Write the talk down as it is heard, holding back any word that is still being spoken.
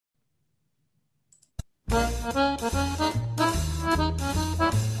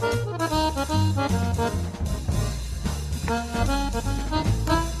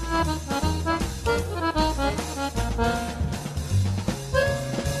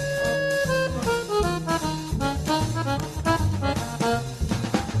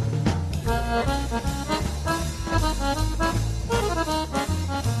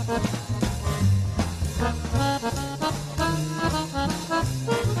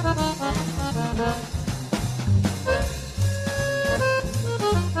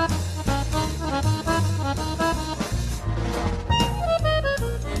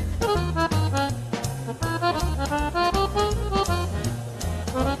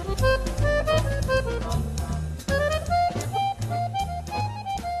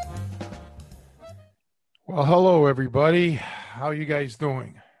Well, hello everybody. How you guys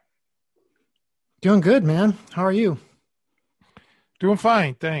doing? Doing good, man. How are you? Doing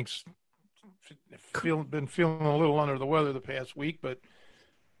fine, thanks. Been feeling a little under the weather the past week, but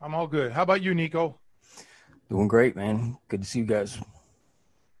I'm all good. How about you, Nico? Doing great, man. Good to see you guys.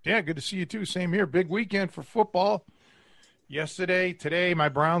 Yeah, good to see you too. Same here. Big weekend for football. Yesterday, today, my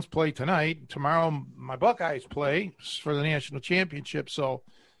Browns play tonight. Tomorrow, my Buckeyes play for the national championship. So,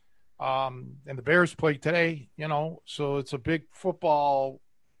 and the Bears play today. So it's a big football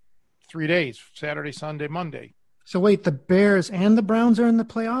 3 days: Saturday, Sunday, Monday. So wait, the Bears and the Browns are in the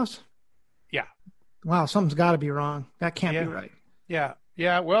playoffs? Yeah, Wow, something's got to be wrong. That can't be yeah. right. Yeah,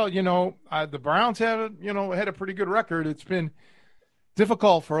 yeah. Well, the Browns have, had a pretty good record. It's been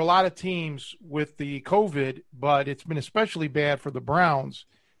difficult for a lot of teams with the COVID, but it's been especially bad for the Browns.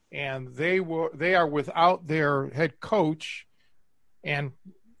 And they are without their head coach and,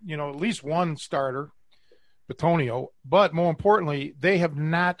 at least one starter, Batonio. But more importantly, they have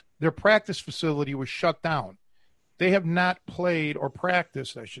not, their practice facility was shut down. They have not played or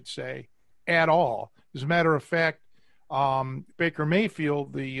practiced, I should say, at all. As a matter of fact, Baker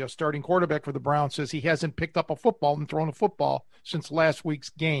Mayfield, the starting quarterback for the Browns, says he hasn't picked up a football and thrown a football since last week's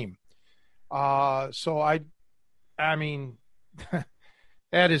game. So I mean,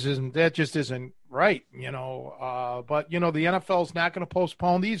 that just isn't right, But the NFL is not going to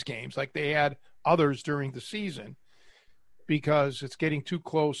postpone these games like they had others during the season because it's getting too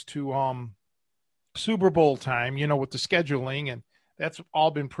close to Super Bowl time, with the scheduling, and that's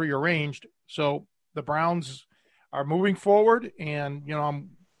all been prearranged. So the Browns are moving forward, and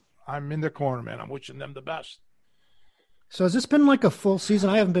I'm in their corner, man. I'm wishing them the best. So has this been like a full season?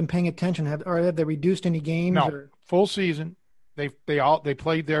 I haven't been paying attention. Have they reduced any games No, or? full season. They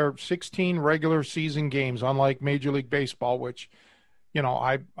played their 16 regular season games, unlike Major League Baseball, which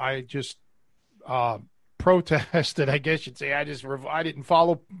I just protested. I guess you'd say I didn't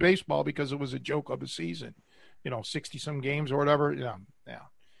follow baseball because it was a joke of a season, 60 some games or whatever. Yeah.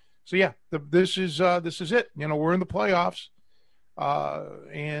 So yeah, this is it. We're in the playoffs,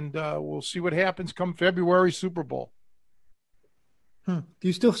 and we'll see what happens come February Super Bowl. Do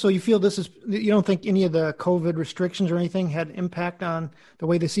you still, so you feel you don't think any of the COVID restrictions or anything had impact on the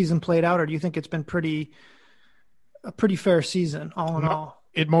way the season played out, or do you think it's been a pretty fair season all in No, all?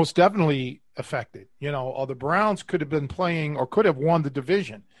 it most definitely affected. The Browns could have been playing or could have won the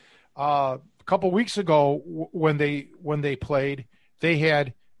division. A couple weeks ago, when they played, they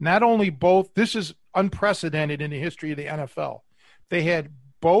had not only both. This is unprecedented in the history of the NFL. They had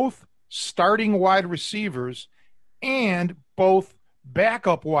both starting wide receivers and both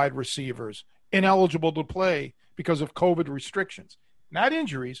backup wide receivers ineligible to play because of COVID restrictions, not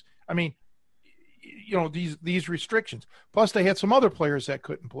injuries. I mean, these restrictions. Plus, they had some other players that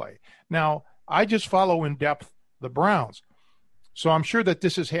couldn't play. Now, I just follow in depth the Browns, so I'm sure that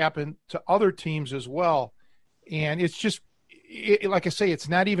this has happened to other teams as well. And it's just, like I say, it's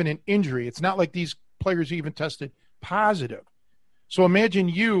not even an injury. It's not like these players even tested positive. So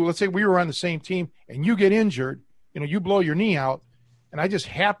imagine let's say we were on the same team and you get injured, you blow your knee out, and I just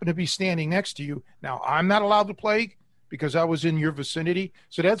happen to be standing next to you. Now, I'm not allowed to play because I was in your vicinity.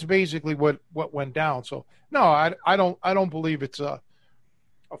 So that's basically what went down. So no, I don't believe it's a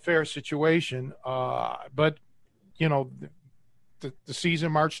fair situation. But the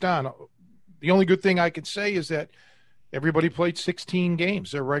season marched on. The only good thing I could say is that everybody played 16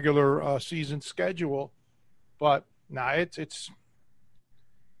 games, their regular season schedule. But it's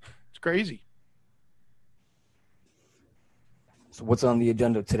crazy. So what's on the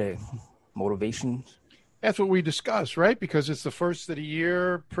agenda today? Motivations? That's what we discussed, right? Because it's the first of the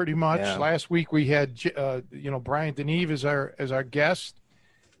year, pretty much. Yeah. Last week we had, Brian Deneve as our guest,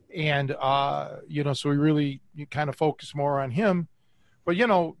 and so we really kind of focus more on him. But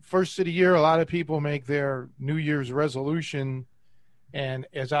first of the year, a lot of people make their New Year's resolution And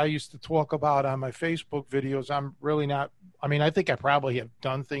as I used to talk about on my Facebook videos, I'm really not, I mean, I think I probably have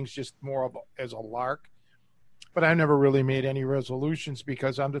done things just more of as a lark, but I never really made any resolutions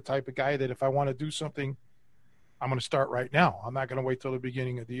because I'm the type of guy that if I want to do something, I'm going to start right now. I'm not going to wait till the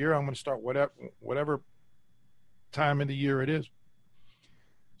beginning of the year. I'm going to start whatever time of the year it is.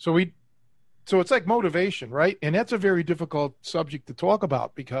 So it's like motivation, right? And that's a very difficult subject to talk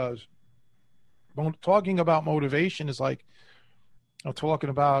about because talking about motivation is like talking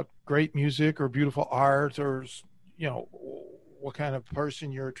about great music or beautiful art or, what kind of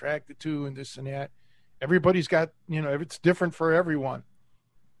person you're attracted to and this and that. Everybody's got, it's different for everyone.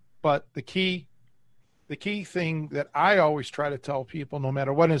 But the key thing that I always try to tell people, no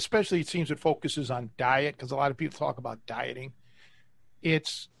matter what, and especially it seems it focuses on diet because a lot of people talk about dieting.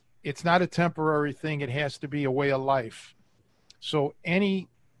 It's not a temporary thing. It has to be a way of life. So any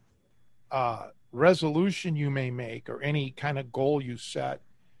resolution you may make or any kind of goal you set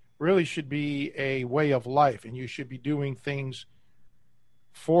really should be a way of life, and you should be doing things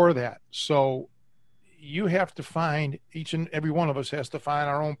for that. So you have to find, each and every one of us has to find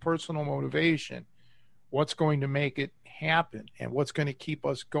our own personal motivation, what's going to make it happen and what's going to keep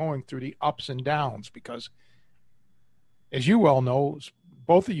us going through the ups and downs. Because as you well know,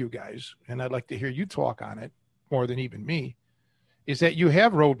 both of you guys, and I'd like to hear you talk on it more than even me, is that you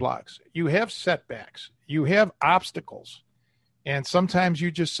have roadblocks, you have setbacks, you have obstacles. And sometimes you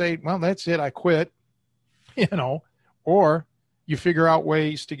just say, well, that's it, I quit, or you figure out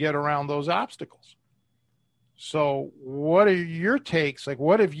ways to get around those obstacles. So what are your takes? Like,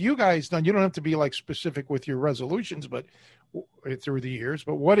 what have you guys done? You don't have to be like specific with your resolutions, but through the years,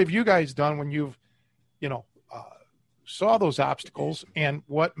 but what have you guys done when you've, saw those obstacles and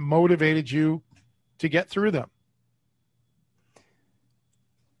what motivated you to get through them?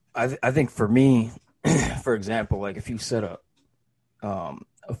 I think for me, for example, like if you set a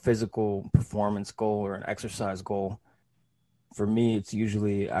physical performance goal or an exercise goal, for me, it's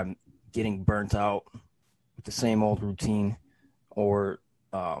usually I'm getting burnt out with the same old routine or,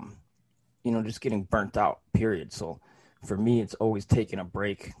 just getting burnt out, period. So for me, it's always taking a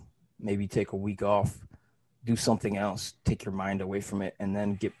break, maybe take a week off, do something else, take your mind away from it, and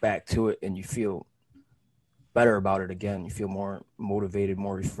then get back to it, and you feel better about it again. You feel more motivated,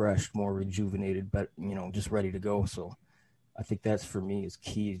 more refreshed, more rejuvenated, but, just ready to go. So I think that's for me is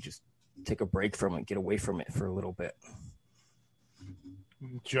key. Just take a break from it, get away from it for a little bit.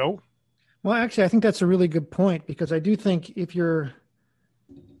 Joe? Well, actually, I think that's a really good point because I do think if you're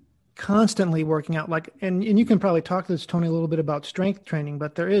constantly working out, and you can probably talk to this, Tony, a little bit about strength training,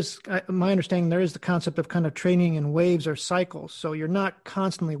 but there is, my understanding, there is the concept of kind of training in waves or cycles. So you're not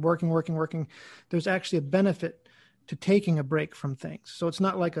constantly working. There's actually a benefit to taking a break from things. So it's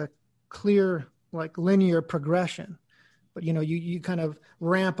not like a clear, like linear progression, but, you kind of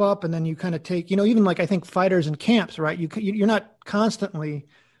ramp up and then you kind of take, even like I think fighters in camps, right? You're not constantly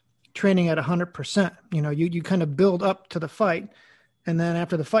training at 100%, you kind of build up to the fight. And then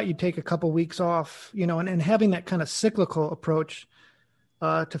after the fight, you take a couple weeks off, and having that kind of cyclical approach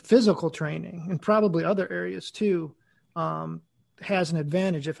to physical training and probably other areas too has an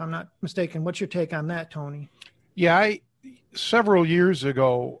advantage, if I'm not mistaken. What's your take on that, Tony? Yeah, several years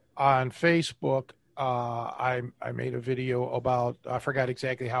ago on Facebook, I made a video about, I forgot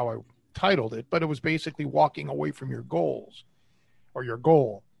exactly how I titled it, but it was basically walking away from your goals or your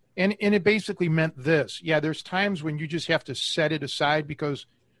goal. And it basically meant this. Yeah, there's times when you just have to set it aside because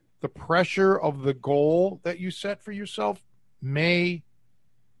the pressure of the goal that you set for yourself may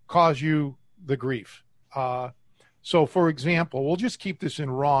cause you the grief. So, for example, we'll just keep this in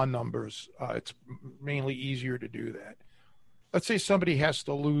raw numbers. It's mainly easier to do that. Let's say somebody has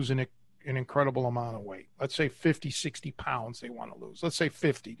to lose an incredible amount of weight. Let's say 50, 60 pounds they want to lose. Let's say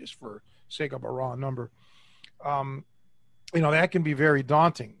 50, just for sake of a raw number. That can be very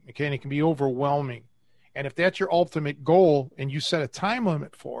daunting, okay? And it can be overwhelming. And if that's your ultimate goal and you set a time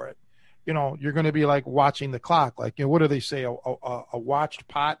limit for it, you're going to be like watching the clock. Like, what do they say? A watched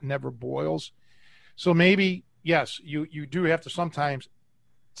pot never boils. So maybe, yes, you do have to sometimes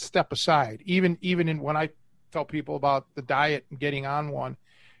step aside. Even when I tell people about the diet and getting on one,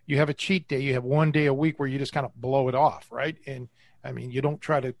 you have a cheat day. You have one day a week where you just kind of blow it off, right? And I mean, you don't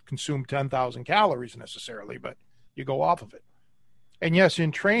try to consume 10,000 calories necessarily, but you go off of it. And yes,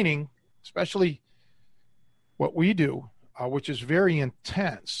 in training, especially what we do, which is very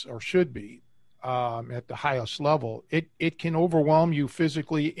intense or should be at the highest level, it can overwhelm you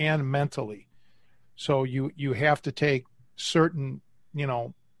physically and mentally. So you have to take certain,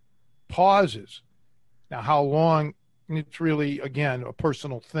 pauses. Now, how long, it's really, again, a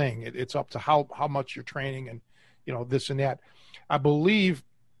personal thing. It's up to how much you're training and, this and that. I believe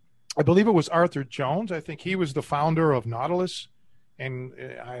it was Arthur Jones. I think he was the founder of Nautilus, and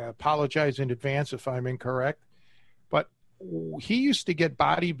I apologize in advance if I'm incorrect. But he used to get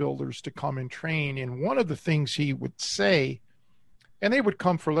bodybuilders to come and train, and one of the things he would say, and they would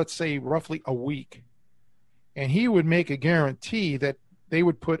come for, let's say, roughly a week, and he would make a guarantee that they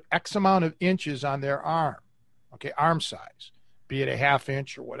would put X amount of inches on their arm, okay, arm size, be it a half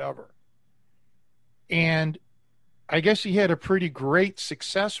inch or whatever. And I guess he had a pretty great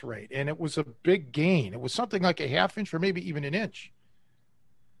success rate, and it was a big gain. It was something like a half inch or maybe even an inch.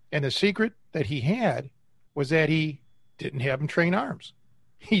 And the secret that he had was that he didn't have him train arms.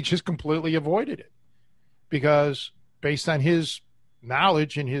 He just completely avoided it because based on his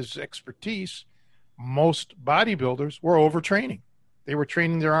knowledge and his expertise, most bodybuilders were overtraining. They were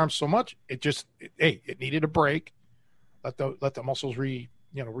training their arms so much, it needed a break. Let the muscles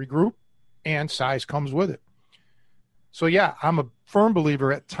regroup, and size comes with it. So yeah, I'm a firm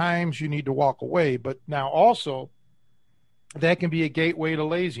believer at times you need to walk away, but now also that can be a gateway to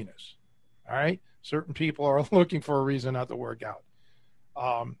laziness. All right. Certain people are looking for a reason not to work out.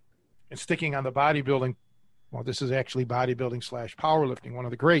 And sticking on the bodybuilding, well, this is actually bodybuilding / powerlifting. One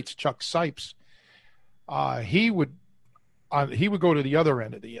of the greats, Chuck Sipes, he would go to the other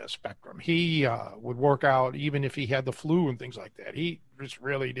end of the spectrum. He would work out even if he had the flu and things like that. He just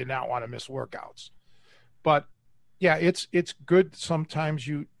really did not want to miss workouts. But yeah, it's good. Sometimes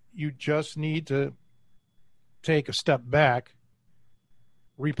you just need to take a step back,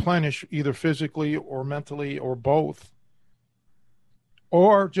 replenish either physically or mentally or both,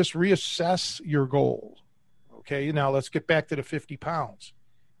 or just reassess your goals. Okay, now let's get back to the 50 pounds.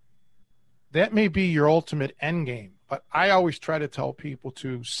 That may be your ultimate end game, but I always try to tell people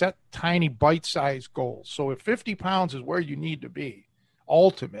to set tiny bite-sized goals. So if 50 pounds is where you need to be,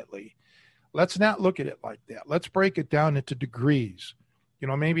 ultimately, let's not look at it like that. Let's break it down into degrees.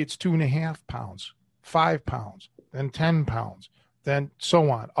 Maybe it's 2.5 pounds, 5 pounds, then 10 pounds, then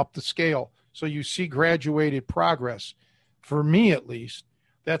so on, up the scale. So you see graduated progress. For me, at least,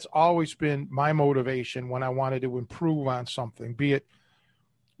 that's always been my motivation when I wanted to improve on something, be it,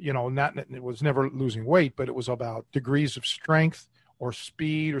 it was never losing weight, but it was about degrees of strength or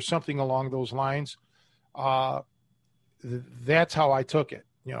speed or something along those lines. That's how I took it,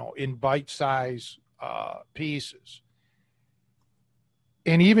 in bite-sized pieces.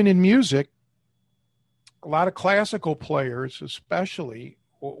 And even in music, a lot of classical players, especially,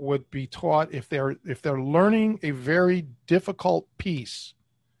 would be taught if they're learning a very difficult piece,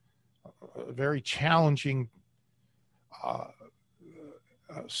 a very challenging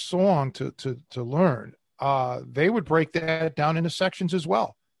song to learn, they would break that down into sections as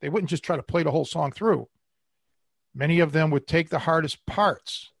well. They wouldn't just try to play the whole song through. Many of them would take the hardest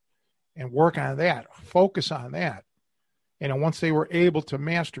parts and work on that, focus on that. And once they were able to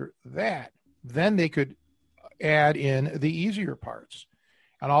master that, then they could add in the easier parts.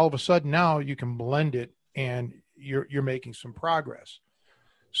 And all of a sudden now you can blend it and you're making some progress.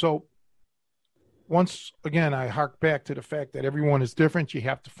 So once again, I hark back to the fact that everyone is different. You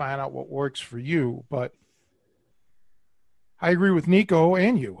have to find out what works for you. But I agree with Nico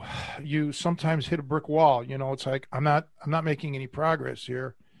and you. You sometimes hit a brick wall. It's like, I'm not making any progress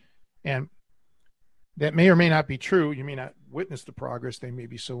here. And that may or may not be true. You may not witness the progress. They may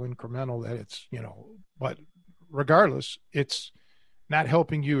be so incremental that it's, but regardless, it's not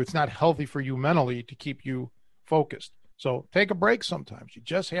helping you. It's not healthy for you mentally to keep you focused. So take a break sometimes. You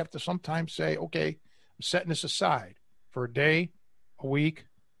just have to sometimes say, okay, I'm setting this aside for a day, a week,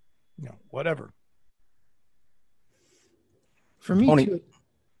 whatever. For me, too.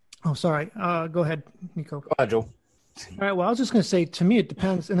 Oh, sorry. Go ahead, Nico. Go ahead, Joe. All right. Well, I was just going to say, to me, it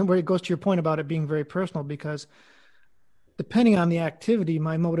depends. And then where it goes to your point about it being very personal, because depending on the activity,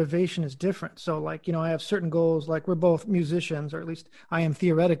 my motivation is different. So I have certain goals, like we're both musicians, or at least I am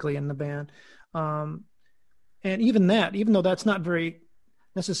theoretically in the band. And even though that's not very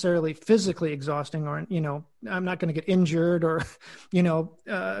necessarily physically exhausting, or, I'm not going to get injured or,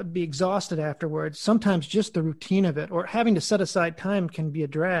 be exhausted afterwards. Sometimes just the routine of it or having to set aside time can be a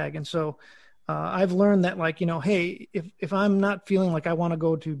drag. And so I've learned that hey, if I'm not feeling like I want to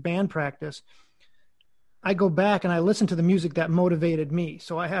go to band practice, I go back and I listen to the music that motivated me.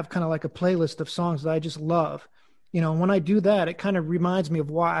 So I have kind of like a playlist of songs that I just love. When I do that, it kind of reminds me of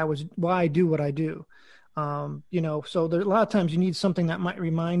why I do what I do. So there a lot of times you need something that might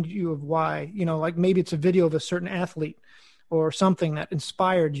remind you of why, like maybe it's a video of a certain athlete or something that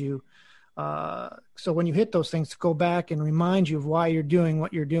inspired you. So when you hit those things, to go back and remind you of why you're doing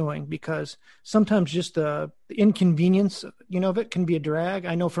what you're doing, because sometimes just the inconvenience, of it can be a drag.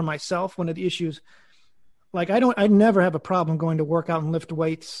 I know for myself, one of the issues like I never have a problem going to work out and lift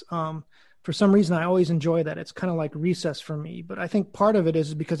weights. For some reason, I always enjoy that. It's kind of like recess for me. But I think part of it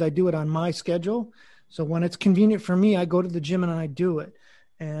is because I do it on my schedule. So when it's convenient for me, I go to the gym and I do it.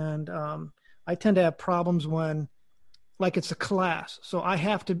 And I tend to have problems when, like, it's a class. So I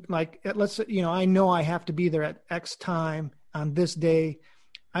have to, like, I know I have to be there at X time on this day.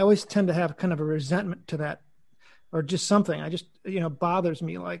 I always tend to have kind of a resentment to that, or just something. I just, bothers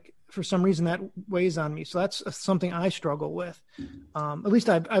me. Like, for some reason that weighs on me. So that's something I struggle with. At least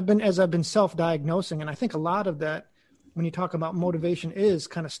I've been self-diagnosing. And I think a lot of that, when you talk about motivation, is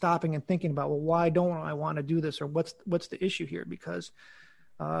kind of stopping and thinking about, well, why don't I want to do this? Or what's the issue here? Because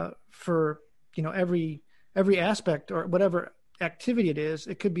for, every aspect or whatever activity it is,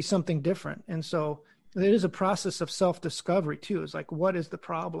 it could be something different. And so it is a process of self-discovery too. It's like, what is the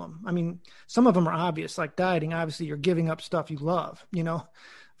problem? I mean, some of them are obvious, like dieting. Obviously you're giving up stuff you love,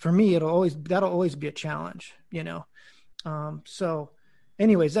 for me, that'll always be a challenge, so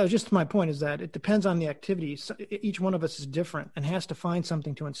anyways, that was just my point, is that it depends on the activity. So each one of us is different and has to find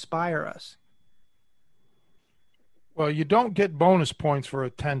something to inspire us. Well, you don't get bonus points for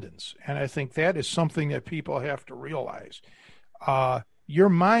attendance. And I think that is something that people have to realize. Your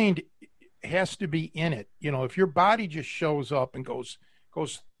mind has to be in it. If your body just shows up and goes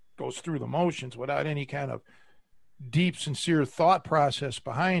through the motions without any kind of deep, sincere thought process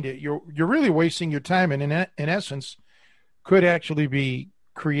behind it, you're really wasting your time, and in essence could actually be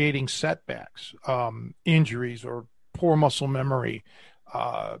creating setbacks, injuries, or poor muscle memory,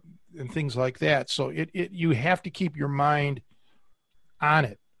 and things like that. So you have to keep your mind on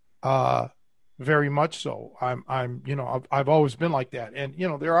it, very much so. I've always been like that, and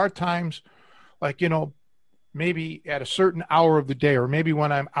there are times, like maybe at a certain hour of the day, or maybe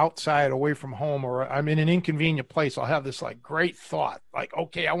when I'm outside away from home, or I'm in an inconvenient place, I'll have this like great thought, like,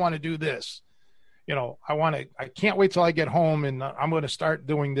 okay, I want to do this. I can't wait till I get home and I'm going to start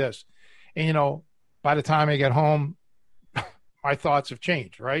doing this. And, by the time I get home, my thoughts have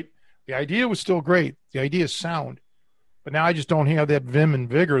changed, right? The idea was still great. The idea is sound, but now I just don't have that vim and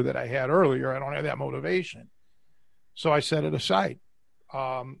vigor that I had earlier. I don't have that motivation. So I set it aside,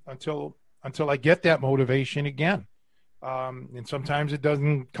 until I get that motivation again. And sometimes it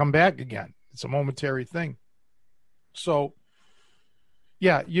doesn't come back again. It's a momentary thing. So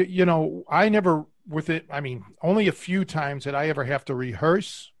yeah, I never with it. I mean, only a few times did I ever have to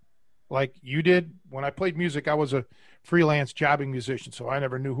rehearse like you did. When I played music, I was a freelance jobbing musician, so I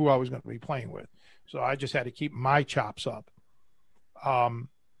never knew who I was going to be playing with. So I just had to keep my chops up.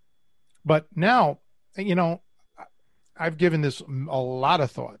 But now, I've given this a lot of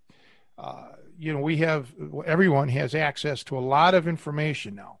thought. Everyone has access to a lot of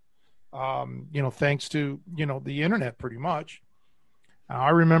information now, thanks to, the internet pretty much.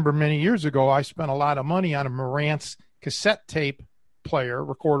 I remember many years ago, I spent a lot of money on a Marantz cassette tape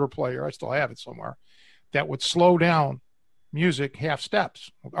recorder player. I still have it somewhere, that would slow down music half steps,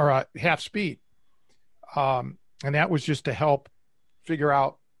 or half speed. And that was just to help figure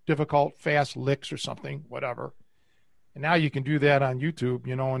out difficult, fast licks or something, whatever. And now you can do that on YouTube,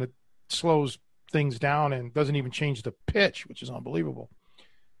 and it slows things down and doesn't even change the pitch, which is unbelievable.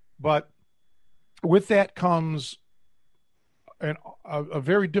 But with that comes a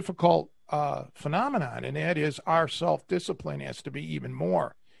very difficult phenomenon, and that is our self-discipline has to be even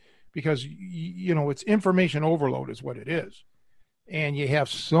more, because it's information overload is what it is, and you have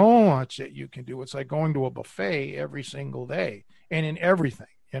so much that you can do. It's like going to a buffet every single day, and in everything,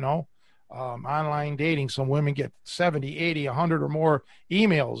 online dating, some women get 70, 80, 100 or more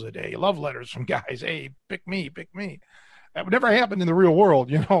emails a day, love letters from guys. Hey, pick me. That would never happen in the real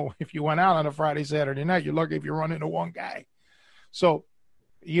world. If you went out on a Friday, Saturday night, you're lucky if you run into one guy. So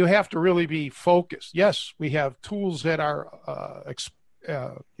you have to really be focused. Yes, we have tools that are,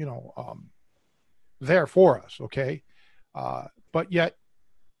 there for us. Okay. But yet,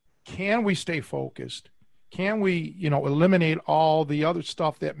 can we stay focused? Can we, eliminate all the other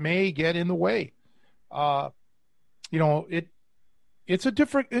stuff that may get in the way? It's a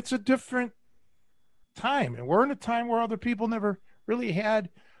different time, and we're in a time where other people never really had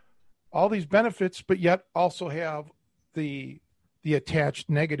all these benefits, but yet also have the attached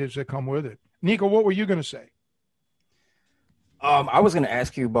negatives that come with it. Nico, what were you going to say? I was going to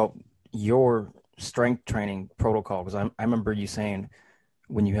ask you about your strength training protocol, because I remember you saying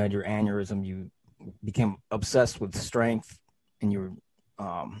when you had your aneurysm, you became obsessed with strength, and you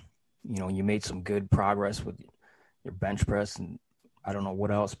you made some good progress with your bench press, and I don't know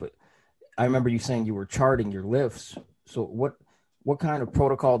what else, but I remember you saying you were charting your lifts. So what kind of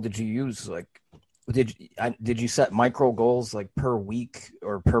protocol did you use? Like, did you set micro goals, like per week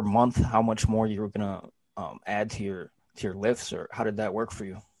or per month, how much more you were going to add to your lifts, or how did that work for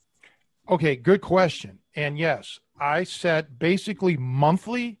you? Okay, good question. And yes, I set basically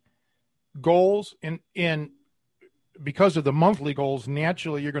monthly goals in because of the monthly goals,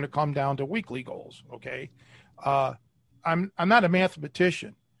 naturally you're going to come down to weekly goals. Okay. I'm not a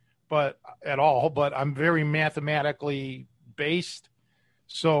mathematician, but I'm very mathematically based.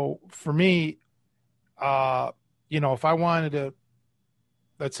 So for me, if I wanted to,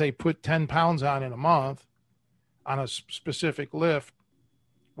 let's say, put 10 pounds on in a month on a specific lift,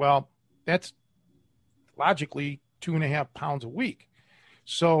 well, that's logically 2.5 pounds a week.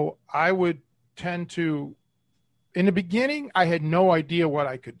 So I would tend to, in the beginning, I had no idea what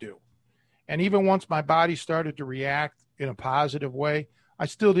I could do. And even once my body started to react in a positive way, I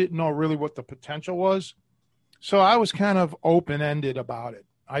still didn't know really what the potential was. So I was kind of open-ended about it.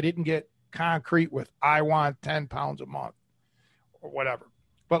 I didn't get concrete with, I want 10 pounds a month or whatever.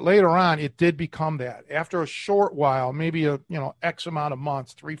 But later on, it did become that. After a short while, maybe X amount of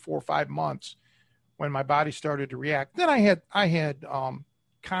months, 3, 4, 5 months, when my body started to react, then I had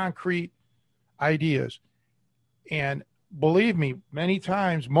concrete ideas. And believe me, many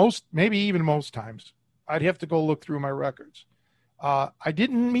times, maybe even most times, I'd have to go look through my records. I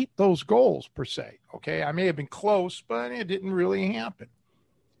didn't meet those goals per se. Okay. I may have been close, but it didn't really happen.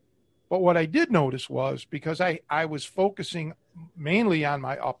 But what I did notice was, because I was focusing mainly on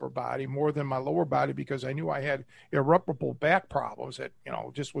my upper body more than my lower body, because I knew I had irreparable back problems that,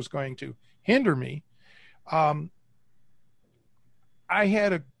 just was going to hinder me. I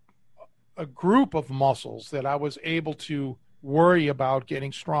had a group of muscles that I was able to worry about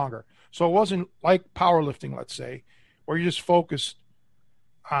getting stronger. So it wasn't like powerlifting, let's say, where you just focused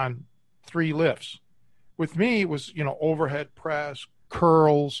on 3 lifts. With me, it was, overhead press,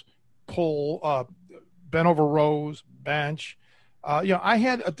 curls, pull, bent over rows, bench. I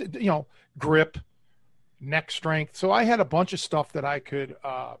had, grip, neck strength. So I had a bunch of stuff that I could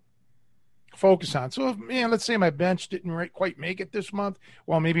focus on. So, let's say my bench didn't quite make it this month.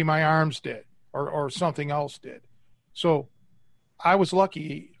 Well, maybe my arms did, or something else did. So I was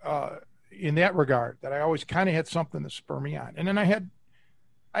lucky in that regard, that I always kind of had something to spur me on. And then I had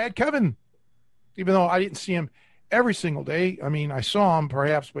Kevin, even though I didn't see him every single day. I mean, I saw him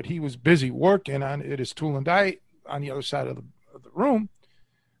perhaps, but he was busy working at his tool and die on the other side of the room,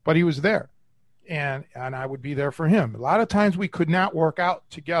 but he was there, and I would be there for him. A lot of times we could not work out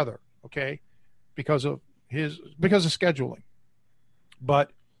together. Okay. Because of scheduling,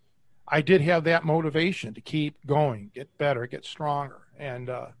 but I did have that motivation to keep going, get better, get stronger. And,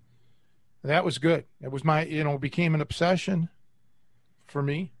 that was good. It was became an obsession for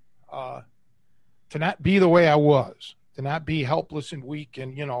me, to not be the way I was, to not be helpless and weak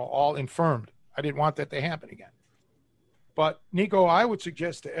and, all infirmed. I didn't want that to happen again. But Nico, I would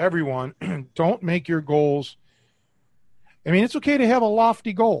suggest to everyone, don't make your goals. I mean, it's okay to have a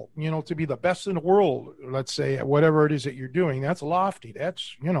lofty goal, to be the best in the world, let's say, at whatever it is that you're doing. That's lofty.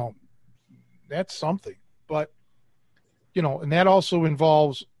 That's, that's something. But, and that also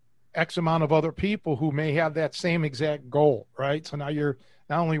involves X amount of other people who may have that same exact goal, right? So now you're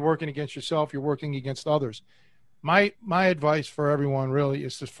not only working against yourself, you're working against others. My advice for everyone really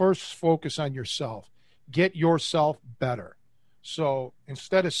is to first focus on yourself. Get yourself better. So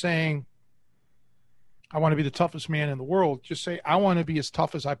instead of saying, I want to be the toughest man in the world, just say, I want to be as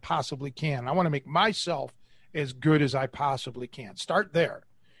tough as I possibly can. I want to make myself as good as I possibly can. Start there,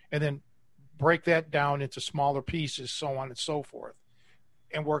 and then break that down into smaller pieces, so on and so forth,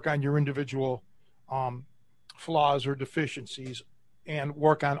 and work on your individual flaws or deficiencies, and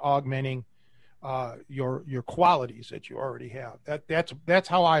work on augmenting your qualities that you already have. That's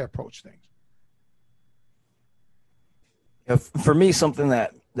how I approach things. For me, something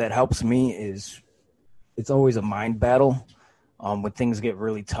that helps me is, it's always a mind battle. When things get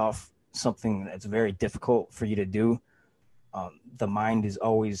really tough, something that's very difficult for you to do, the mind is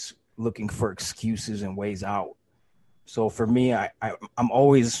always looking for excuses and ways out. So for me, I'm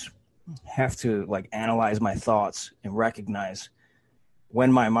always have to analyze my thoughts and recognize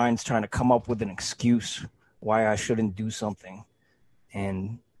when my mind's trying to come up with an excuse why I shouldn't do something.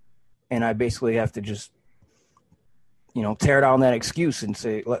 And I basically have to just, tear down that excuse and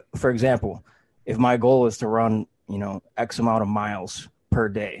say, for example, if my goal is to run, X amount of miles per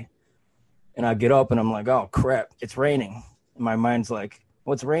day, and I get up and I'm like, oh crap, it's raining. And my mind's like,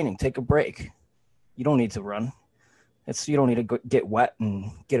 well, it's raining. Take a break. You don't need to run. You don't need to get wet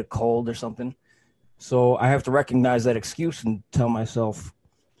and get a cold or something. So I have to recognize that excuse and tell myself,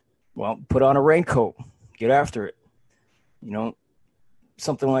 well, put on a raincoat, get after it.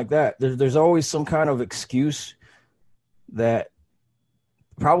 Something like that. There's always some kind of excuse that,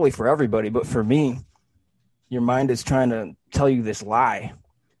 probably for everybody, but for me, your mind is trying to tell you this lie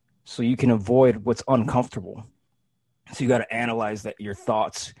so you can avoid what's uncomfortable. So you got to analyze that your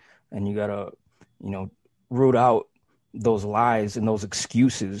thoughts, and you got to, root out those lies and those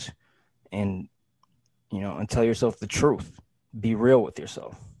excuses, and, and tell yourself the truth. Be real with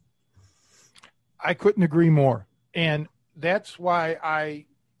yourself. I couldn't agree more. And that's why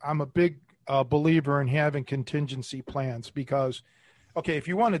I'm a big believer in having contingency plans, because, okay, if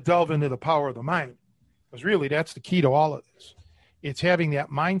you want to delve into the power of the mind, because really that's the key to all of this, it's having that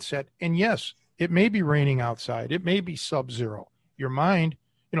mindset. And yes, it may be raining outside. It may be sub-zero. Your mind,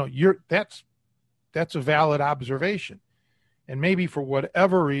 that's a valid observation. And maybe for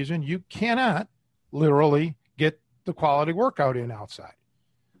whatever reason, you cannot literally get the quality workout in outside.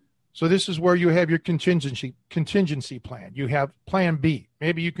 So this is where you have your contingency plan. You have plan B.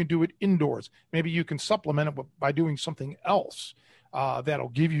 Maybe you can do it indoors. Maybe you can supplement it by doing something else that'll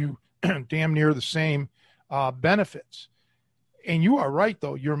give you damn near the same benefits. And you are right,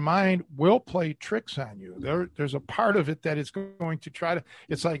 though. Your mind will play tricks on you. There's a part of it that is going to try to,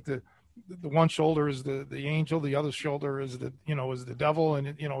 it's like the one shoulder is the angel, the other shoulder is the devil.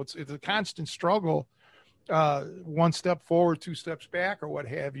 And it's a constant struggle. One step forward, two steps back, or what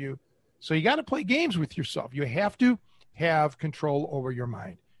have you. So you got to play games with yourself. You have to have control over your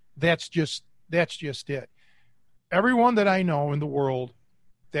mind. That's just it. Everyone that I know in the world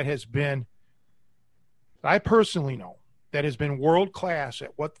that I personally know, that has been world class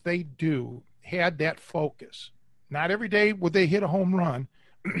at what they do, had that focus. Not every day would they hit a home run,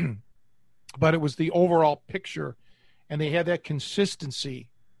 but it was the overall picture, and they had that consistency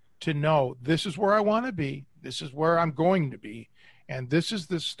to know this is where I want to be, this is where I'm going to be, and this is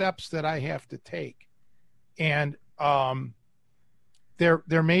the steps that I have to take. And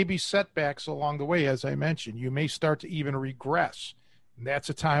there may be setbacks along the way, as I mentioned. You may start to even regress. And that's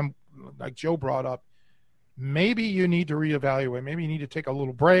a time, like Joe brought up, maybe you need to reevaluate. Maybe you need to take a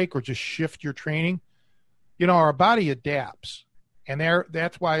little break or just shift your training. Our body adapts. And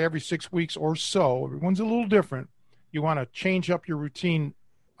that's why every 6 weeks or so, everyone's a little different. You want to change up your routine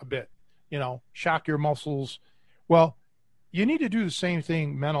a bit, shock your muscles. Well, you need to do the same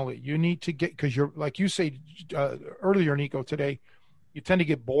thing mentally. You need to get, because you're, like you say earlier, Nico, today, you tend to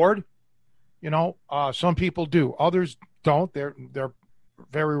get bored. Some people do. Others don't. They're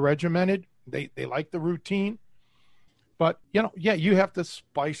very regimented. They like the routine. But, you have to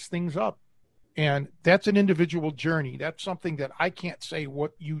spice things up. And that's an individual journey. That's something that I can't say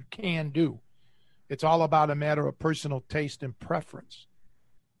what you can do. It's all about a matter of personal taste and preference.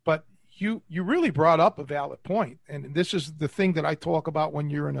 But you really brought up a valid point. And this is the thing that I talk about when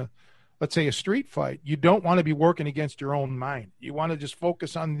you're in let's say a street fight. You don't want to be working against your own mind. You want to just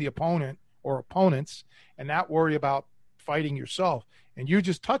focus on the opponent or opponents and not worry about fighting yourself. And you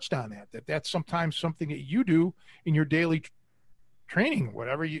just touched on that's sometimes something that you do in your daily training,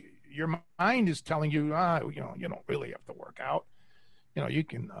 whatever your mind is telling you, you don't really have to work out. You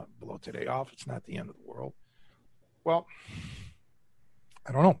can blow today off. It's not the end of the world. Well,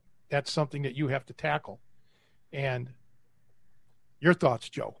 I don't know. That's something that you have to tackle. And your thoughts,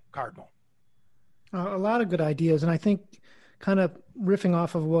 Joe Cardinal? A lot of good ideas. And I think kind of riffing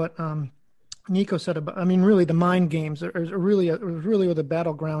off of what Nico said about, really the mind games are really where the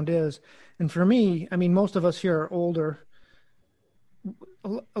battleground is. And for me, most of us here are older.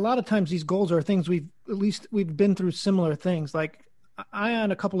 A lot of times these goals are things we've been through similar things. Like I,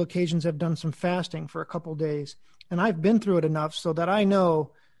 on a couple occasions, have done some fasting for a couple days, and I've been through it enough so that I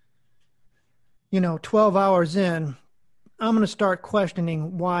know, 12 hours in, I'm going to start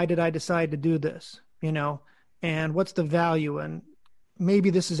questioning, why did I decide to do this? And what's the value? And maybe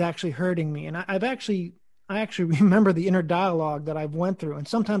this is actually hurting me. And I actually remember the inner dialogue that I've went through. And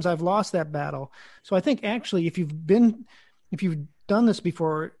sometimes I've lost that battle. So I think actually, if you've done this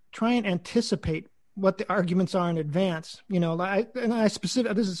before, try and anticipate what the arguments are in advance.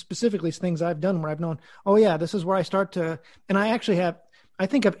 This is specifically things I've done where I've known, oh yeah, this is where I start to, and I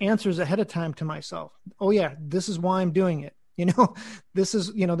think of answers ahead of time to myself. Oh yeah, this is why I'm doing it. This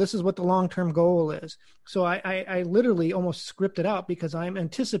is what the long-term goal is. So I literally almost script it out because I'm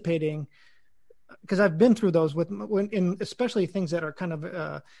anticipating, because I've been through those especially things that are kind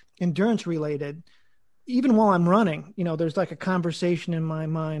of endurance related. Even while I'm running, there's like a conversation in my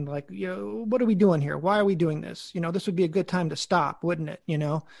mind, like, what are we doing here? Why are we doing this? This would be a good time to stop, wouldn't it?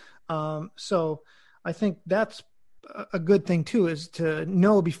 So I think that's a good thing too, is to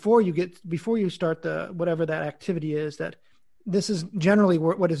know before you start whatever that activity is, that this is generally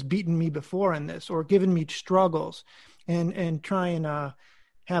what has beaten me before in this, or given me struggles, and try and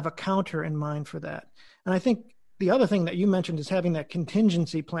have a counter in mind for that. And I think the other thing that you mentioned is having that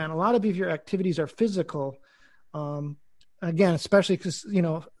contingency plan. A lot of your activities are physical, Again, especially because,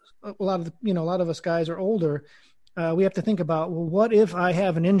 a lot of us guys are older. We have to think about, well, what if I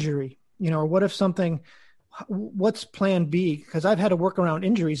have an injury, or what if what's plan B? Because I've had to work around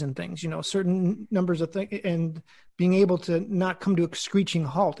injuries and things, certain numbers of things, and being able to not come to a screeching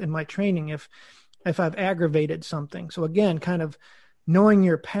halt in my training if I've aggravated something. So again, kind of knowing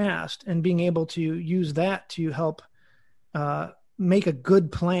your past and being able to use that to help make a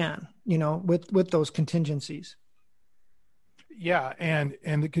good plan, with those contingencies. Yeah, and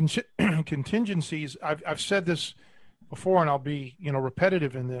the contingencies. I've said this before, and I'll be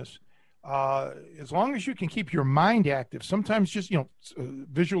repetitive in this. As long as you can keep your mind active, sometimes just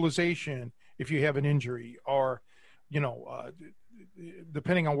visualization if you have an injury, or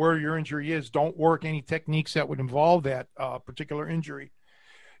depending on where your injury is, don't work any techniques that would involve that particular injury.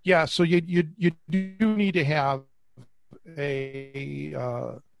 Yeah, so you do need to have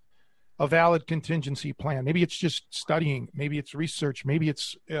a valid contingency plan. Maybe it's just studying, maybe it's research, maybe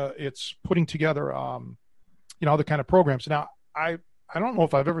it's putting together other kind of programs. Now, I don't know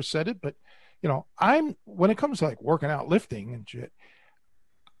if I've ever said it, but when it comes to like working out, lifting and shit,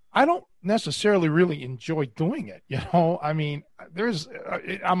 I don't necessarily really enjoy doing it. I mean,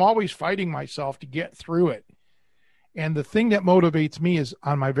 I'm always fighting myself to get through it. And the thing that motivates me is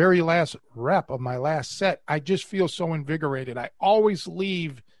on my very last rep of my last set, I just feel so invigorated. I always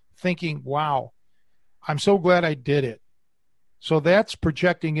leave thinking, wow, I'm so glad I did it. So that's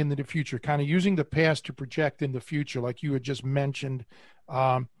projecting into the future, kind of using the past to project in the future, like you had just mentioned.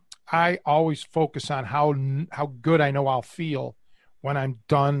 I always focus on how good I know I'll feel when I'm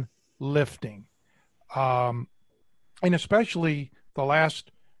done lifting. And especially the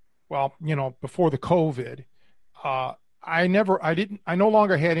last, before the COVID, I no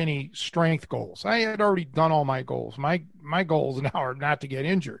longer had any strength goals. I had already done all my goals. My goals now are not to get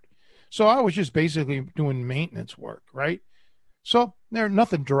injured. So I was just basically doing maintenance work, right? So there's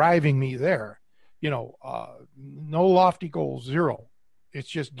nothing driving me there, no lofty goals, zero. It's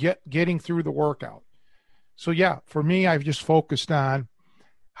just getting through the workout. So yeah, for me, I've just focused on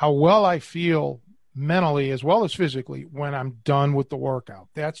how well I feel mentally as well as physically when I'm done with the workout.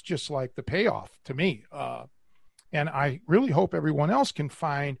 That's just like the payoff to me. And I really hope everyone else can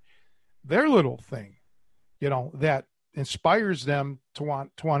find their little thing, that inspires them to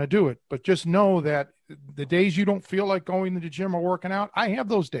want to do it. But just know that the days you don't feel like going to the gym or working out, I have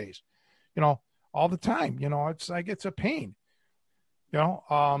those days, all the time. It's like, it's a pain,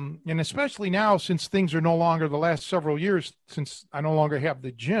 and especially now, since things are no longer, the last several years, since I no longer have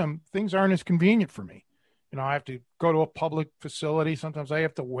the gym, things aren't as convenient for me. I have to go to a public facility. Sometimes I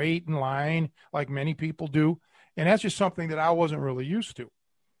have to wait in line like many people do. And that's just something that I wasn't really used to.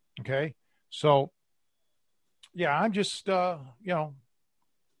 Okay. So yeah, I'm just, my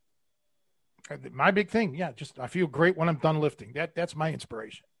big thing. Yeah. Just, I feel great when I'm done lifting. That's my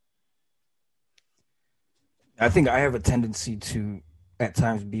inspiration. I think I have a tendency to at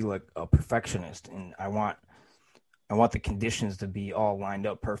times be like a perfectionist, and I want the conditions to be all lined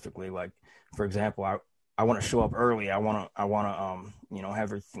up perfectly. Like, for example, I want to show up early. I want to have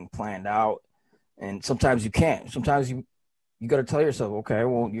everything planned out. And sometimes you can't. Sometimes you got to tell yourself, okay,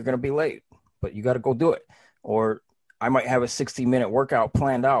 well, you're going to be late, but you got to go do it. Or I might have a 60-minute workout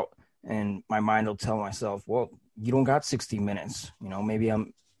planned out, and my mind will tell myself, well, you don't got 60 minutes. Maybe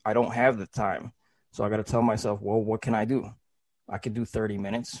I don't have the time. So I got to tell myself, well, what can I do? I could do 30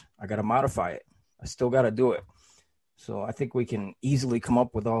 minutes. I got to modify it. I still got to do it. So I think we can easily come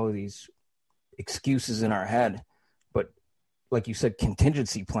up with all of these excuses in our head. But like you said,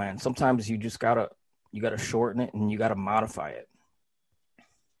 contingency plan. Sometimes you just gotta shorten it and you gotta modify it.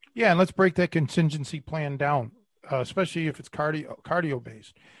 Yeah, and let's break that contingency plan down, especially if it's cardio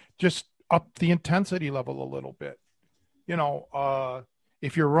based. Just up the intensity level a little bit.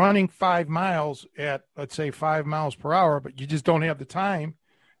 If you're running 5 miles at, let's say, 5 miles per hour, but you just don't have the time,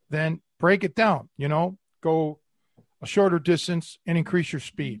 then break it down. Go a shorter distance and increase your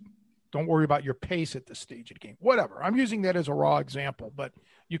speed. Don't worry about your pace at this stage of the game. Whatever. I'm using that as a raw example, but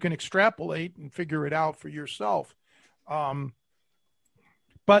you can extrapolate and figure it out for yourself.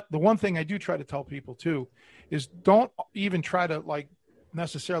 But the one thing I do try to tell people too is don't even try to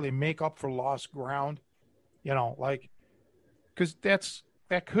necessarily make up for lost ground, because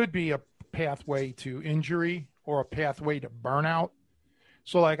that could be a pathway to injury or a pathway to burnout.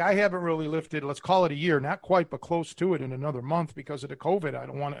 So I haven't really lifted, let's call it a year, not quite, but close to it in another month because of the COVID. I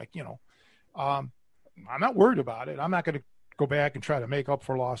don't want to, I'm not worried about it. I'm not going to go back and try to make up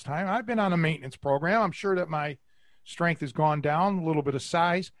for lost time. I've been on a maintenance program. I'm sure that my strength has gone down, a little bit of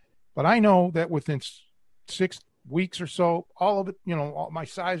size, but I know that within 6 weeks or so, all of it, all my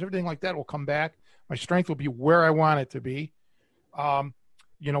size, everything like that will come back. My strength will be where I want it to be,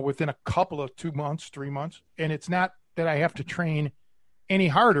 within a couple of 2 months, 3 months. And it's not that I have to train any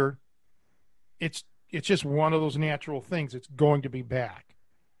harder. It's just one of those natural things. It's going to be back.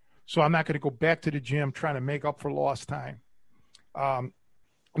 So I'm not going to go back to the gym trying to make up for lost time.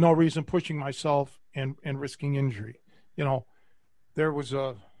 No reason pushing myself and risking injury. There was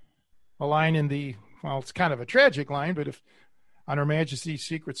a line in it's kind of a tragic line, but if on Her Majesty's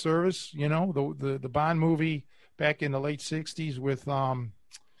Secret Service, the Bond movie back in the late 60s with,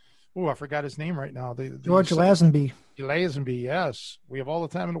 I forgot his name right now. George Lazenby. Lazenby, yes. We have all the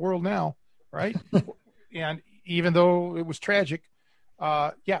time in the world now, right? And even though it was tragic,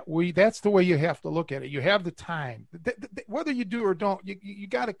 that's the way you have to look at it. You have the time. Whether you do or don't, you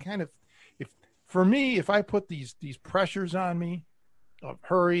got to kind of, if I put these pressures on me of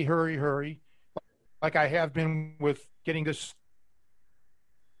hurry, like I have been with getting this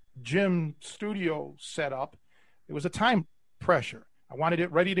gym studio set up, it was a time pressure. I wanted it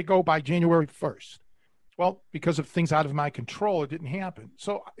ready to go by January 1st. Well, because of things out of my control, it didn't happen.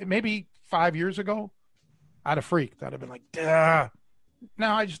 So maybe 5 years ago, I'd have freaked. I'd have been like, duh.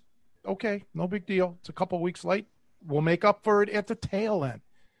 Now okay, no big deal. It's a couple of weeks late. We'll make up for it at the tail end.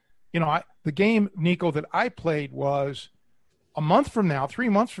 The game, Nico, that I played was a month from now, 3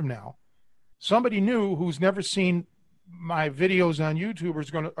 months from now, somebody new who's never seen my videos on YouTube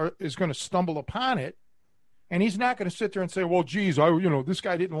is going to stumble upon it. And he's not going to sit there and say, well, geez, this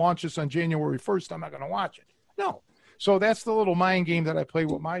guy didn't launch this on January 1st. I'm not going to watch it. No. So that's the little mind game that I play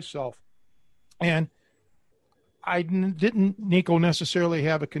with myself. And I didn't, Nico, necessarily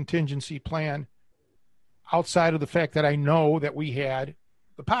have a contingency plan outside of the fact that I know that we had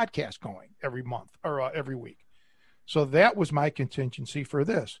the podcast going every month or every week. So that was my contingency for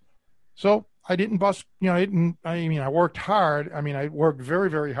this. So I didn't bust, I worked hard. I worked very,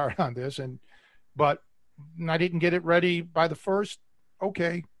 very hard on this, but I didn't get it ready by the 1st.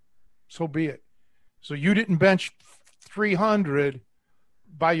 Okay, so be it. So you didn't bench 300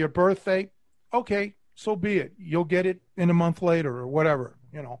 by your birthday. Okay, so be it. You'll get it in a month later or whatever,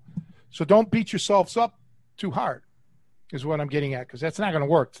 So don't beat yourselves up too hard is what I'm getting at, because that's not going to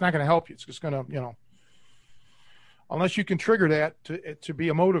work. It's not going to help you. It's just going to, unless you can trigger that to be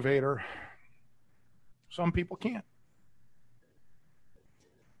a motivator, some people can't.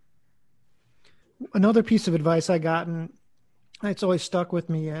 Another piece of advice I got, and it's always stuck with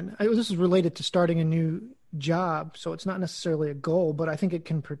me, and this is related to starting a new job, so it's not necessarily a goal, but I think it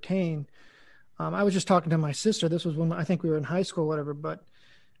can pertain. I was just talking to my sister. This was when I think we were in high school or whatever, but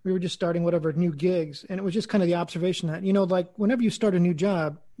we were just starting whatever new gigs, and it was just kind of the observation that, like whenever you start a new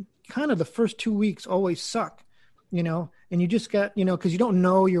job, kind of the first 2 weeks always suck, and you just got, because you don't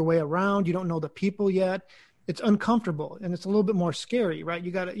know your way around, you don't know the people yet. It's uncomfortable and it's a little bit more scary, right?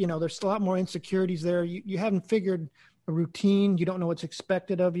 You got to, there's a lot more insecurities there. You haven't figured a routine. You don't know what's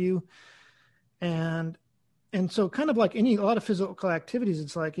expected of you. And so kind of like a lot of physical activities,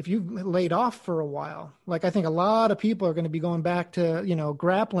 it's like if you've laid off for a while, like I think a lot of people are going to be going back to,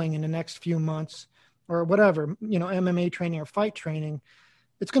 grappling in the next few months or whatever, MMA training or fight training.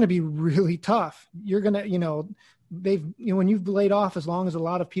 It's going to be really tough. You're going to, when you've laid off as long as a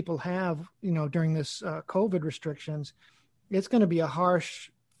lot of people have, during this COVID restrictions, it's going to be a harsh,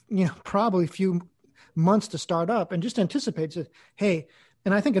 probably few months to start up, and just anticipates it. Hey,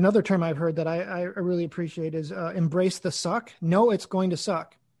 and I think another term I've heard that I really appreciate is embrace the suck. No, it's going to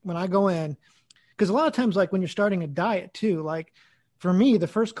suck when I go in, because a lot of times, like when you're starting a diet too, like for me, the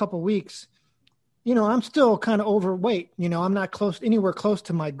first couple of weeks, I'm still kind of overweight. I'm not anywhere close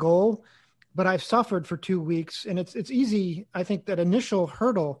to my goal. But I've suffered for 2 weeks, and it's easy. I think that initial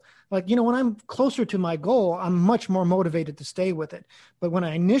hurdle, like, when I'm closer to my goal, I'm much more motivated to stay with it. But when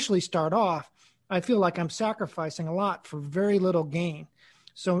I initially start off, I feel like I'm sacrificing a lot for very little gain.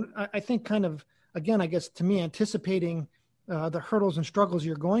 So I think kind of, again, I guess to me, anticipating the hurdles and struggles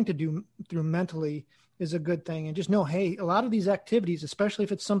you're going to do through mentally is a good thing. And just know, hey, a lot of these activities, especially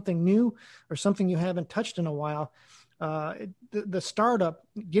if it's something new or something you haven't touched in a while, the startup,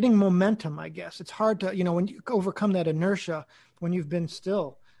 getting momentum, I guess. It's hard to, when you overcome that inertia, when you've been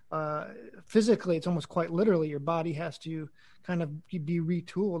still, physically, it's almost quite literally, your body has to kind of be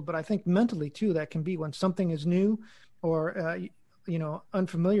retooled. But I think mentally too, that can be when something is new or,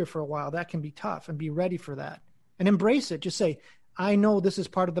 unfamiliar for a while, that can be tough, and be ready for that and embrace it. Just say, I know this is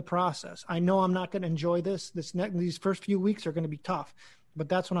part of the process. I know I'm not going to enjoy this. These first few weeks are going to be tough, but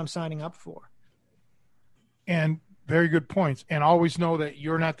that's what I'm signing up for. And very good points. And always know that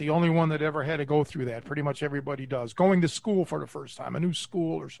you're not the only one that ever had to go through that. Pretty much everybody does. Going to school for the first time, a new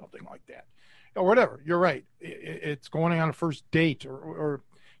school or something like that, or whatever. You're right. It's going on a first date or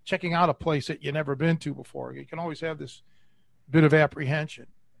checking out a place that you never been to before. You can always have this bit of apprehension.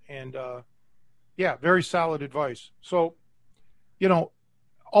 And yeah, very solid advice. So,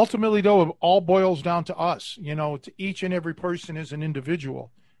 ultimately, though, it all boils down to us, to each and every person as an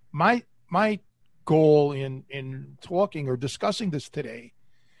individual. My goal in talking or discussing this today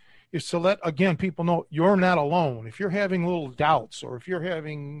is to let, again, people know you're not alone. If you're having little doubts, or if you're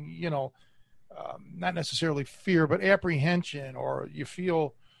having, not necessarily fear, but apprehension, or you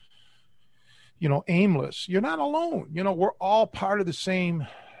feel, aimless, you're not alone. We're all part of the same,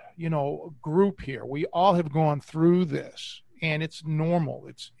 group here. We all have gone through this, and it's normal.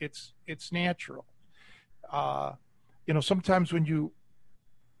 It's natural. Sometimes when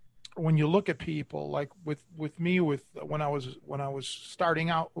you look at people, like with me, when I was starting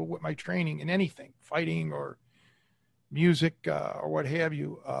out with my training in anything, fighting or music or what have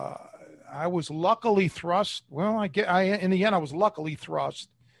you, I was luckily thrust. Well, in the end, I was luckily thrust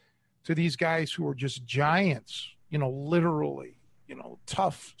to these guys who were just giants, literally,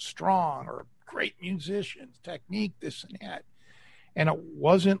 tough, strong, or great musicians, technique, this and that. And it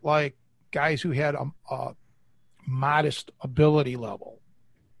wasn't like guys who had a modest ability level.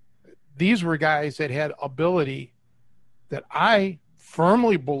 These were guys that had ability that I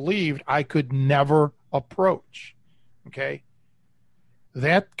firmly believed I could never approach. Okay.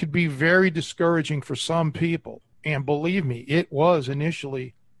 That could be very discouraging for some people. And believe me, it was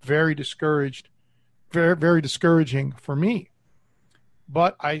initially very very discouraging for me.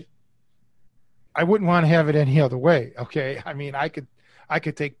 But I wouldn't want to have it any other way. Okay. I mean, I could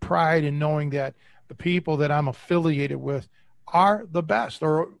take pride in knowing that the people that I'm affiliated with are the best,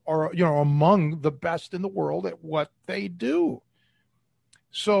 or among the best in the world at what they do.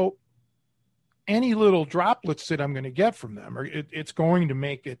 So any little droplets that I'm going to get from them, it's going to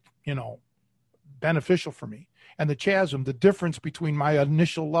make it, beneficial for me. And the chasm, the difference between my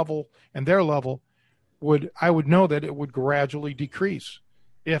initial level and their level, I would know that it would gradually decrease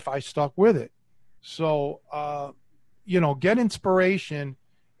if I stuck with it. So, get inspiration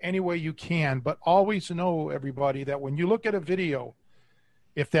any way you can, but always know, everybody, that when you look at a video,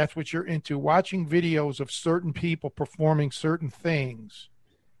 if that's what you're into, watching videos of certain people performing certain things,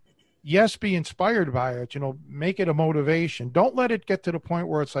 yes, be inspired by it, make it a motivation. Don't let it get to the point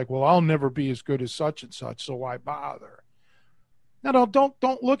where it's like, well, I'll never be as good as such and such, so why bother? No,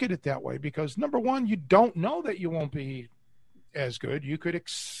 don't look at it that way, because number one, you don't know that you won't be as good. You could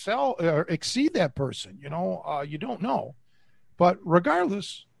excel or exceed that person, you don't know. But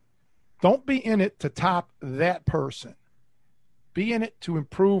regardless, don't be in it to top that person. Be in it to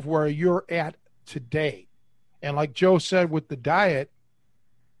improve where you're at today. And like Joe said with the diet,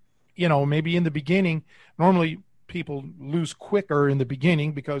 maybe in the beginning, normally people lose quicker in the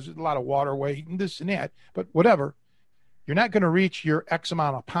beginning because a lot of water weight and this and that, but whatever. You're not going to reach your X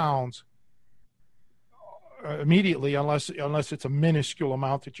amount of pounds immediately unless it's a minuscule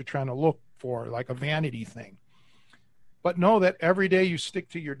amount that you're trying to look for, like a vanity thing. But know that every day you stick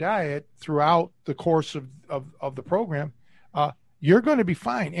to your diet throughout the course of the program, you're going to be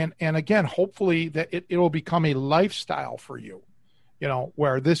fine. And again, hopefully that it will become a lifestyle for you,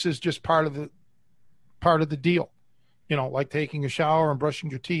 where this is just part of the deal, like taking a shower and brushing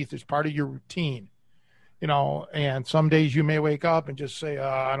your teeth is part of your routine, and some days you may wake up and just say,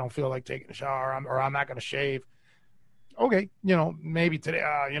 I don't feel like taking a shower, or I'm not going to shave. Okay, maybe today,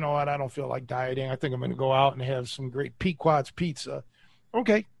 you know what, I don't feel like dieting. I think I'm going to go out and have some great Pequod's pizza.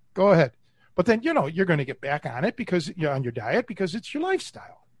 Okay, go ahead. But then, you're going to get back on it because you're on your diet, because it's your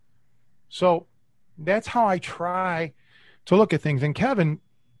lifestyle. So that's how I try to look at things. And Kevin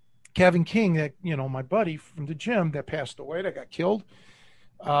King, that, my buddy from the gym that passed away, that got killed,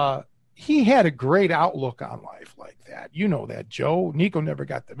 he had a great outlook on life like that. That, Joe. Nico never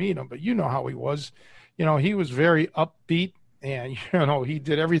got to meet him, but you know how he was. He was very upbeat, and, he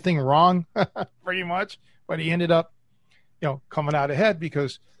did everything wrong pretty much, but he ended up, coming out ahead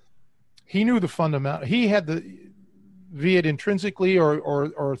because he knew the fundamental. He had be it intrinsically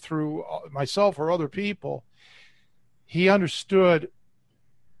or through myself or other people, he understood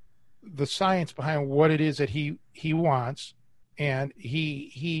the science behind what it is that he wants. And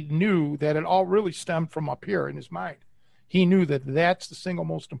he knew that it all really stemmed from up here in his mind. He knew that that's the single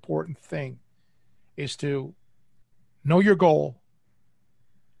most important thing, is to know your goal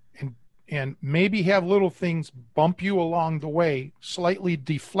and maybe have little things bump you along the way, slightly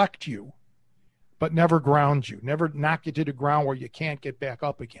deflect you, but never ground you, never knock you to the ground where you can't get back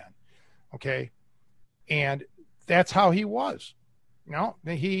up again. Okay. And that's how he was.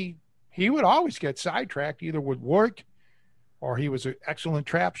 He would always get sidetracked, either with work, or he was an excellent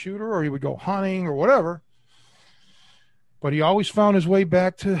trap shooter, or he would go hunting or whatever. but he always found his way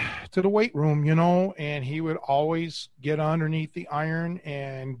back to the weight room, and he would always get underneath the iron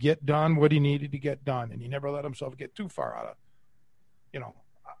and get done what he needed to get done. And he never let himself get too far out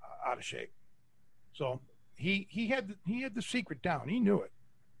of shape. So he had the secret down. He knew it.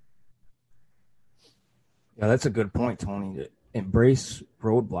 Yeah, that's a good point, Tony. Embrace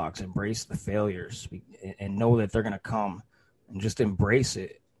roadblocks, embrace the failures, and know that they're going to come, and just embrace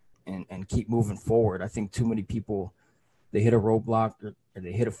it and keep moving forward. I think too many people, they hit a roadblock or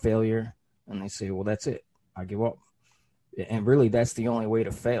they hit a failure and they say, well, that's it. I give up. And really, that's the only way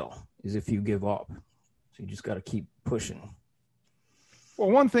to fail, is if you give up. So you just got to keep pushing. Well,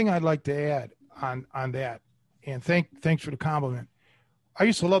 one thing I'd like to add on that, and thanks for the compliment. I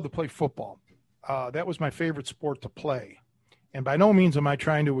used to love to play football. That was my favorite sport to play. And by no means am I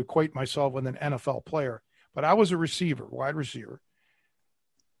trying to equate myself with an NFL player, but I was a receiver, wide receiver.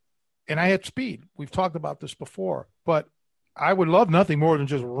 And I had speed. We've talked about this before, but I would love nothing more than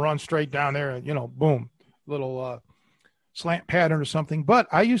just run straight down there and, boom, little slant pattern or something. But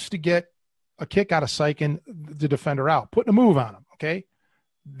I used to get a kick out of psyching the defender out, putting a move on him, okay?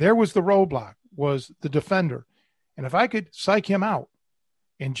 There was the roadblock, was the defender. And if I could psych him out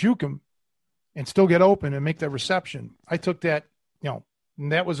and juke him and still get open and make that reception, I took that,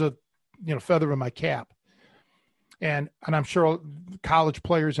 and that was a, feather in my cap. And I'm sure college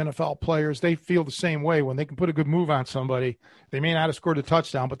players, NFL players, they feel the same way. When they can put a good move on somebody, they may not have scored a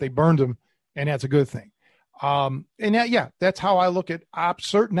touchdown, but they burned them, and that's a good thing. That's how I look at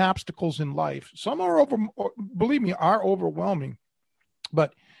certain obstacles in life. Some are are overwhelming,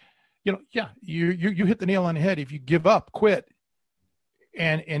 but you hit the nail on the head. If you give up, quit,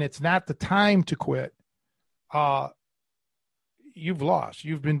 and it's not the time to quit, you've lost,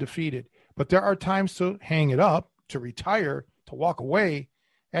 you've been defeated. But there are times to hang it up, to retire, to walk away.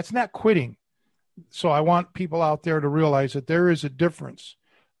 That's not quitting. So I want people out there to realize that there is a difference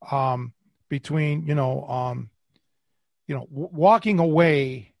between, walking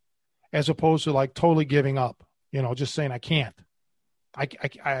away as opposed to like totally giving up, just saying I can't,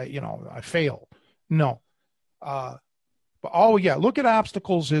 I fail. No. But look at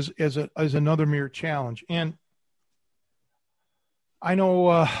obstacles as another mere challenge. And I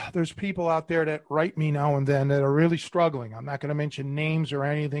know there's people out there that write me now and then that are really struggling. I'm not going to mention names or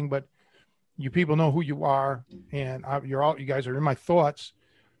anything, but you people know who you are, and you guys are in my thoughts.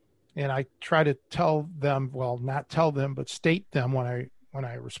 And I try to tell them, well, not tell them, but state them when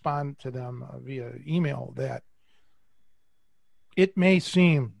I respond to them via email, that it may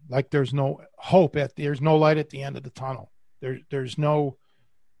seem like there's no hope there's no light at the end of the tunnel. There's no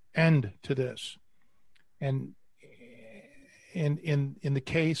end to this. And in the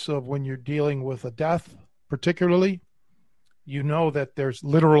case of when you're dealing with a death, particularly, that there's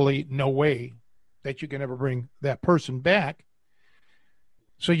literally no way that you can ever bring that person back.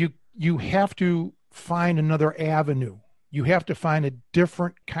 So you have to find another avenue. You have to find a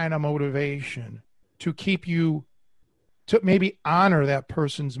different kind of motivation to keep you, to maybe honor that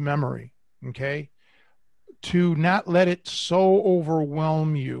person's memory, okay? To not let it so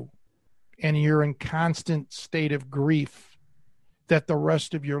overwhelm you and you're in constant state of grief that the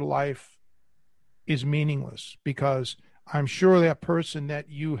rest of your life is meaningless, because I'm sure that person that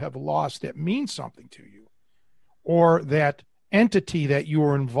you have lost that means something to you, or that entity that you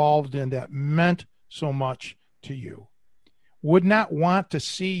were involved in that meant so much to you, would not want to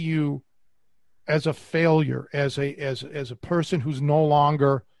see you as a failure, as a person who's no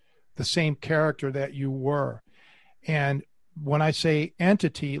longer the same character that you were. And when I say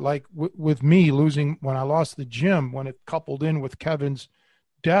entity, like with me losing, when I lost the gym, when it coupled in with Kevin's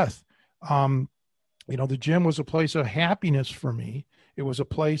death, the gym was a place of happiness for me. It was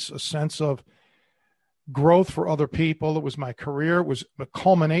a sense of growth for other people. It was my career. It was the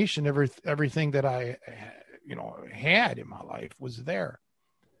culmination of everything that I, had in my life was there.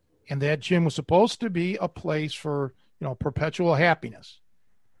 And that gym was supposed to be a place for, perpetual happiness.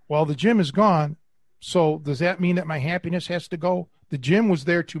 Well, the gym is gone. So does that mean that my happiness has to go? The gym was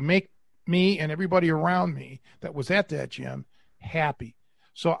there to make me and everybody around me that was at that gym happy.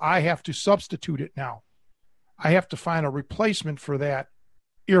 So I have to substitute it now. I have to find a replacement for that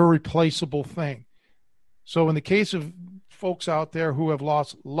irreplaceable thing. So in the case of folks out there who have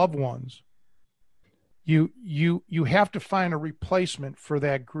lost loved ones, you have to find a replacement for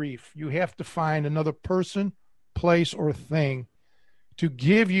that grief. You have to find another person, place, or thing to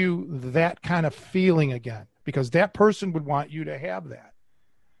give you that kind of feeling again, because that person would want you to have that.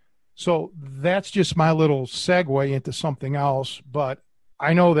 So that's just my little segue into something else. But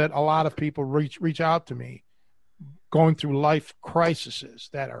I know that a lot of people reach out to me going through life crises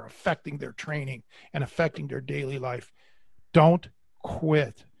that are affecting their training and affecting their daily life. don't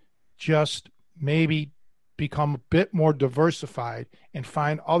quit. Just maybe become a bit more diversified and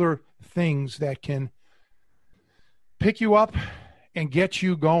find other things that can pick you up and get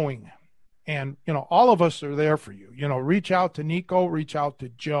you going. And, all of us are there for you. Reach out to Nico, reach out to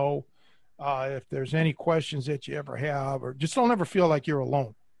Joe. If there's any questions that you ever have, or just don't ever feel like you're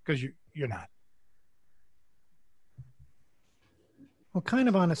alone, because you're not. Well, kind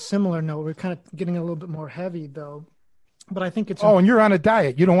of on a similar note, we're kind of getting a little bit more heavy, though. But I think it's... Oh, and you're on a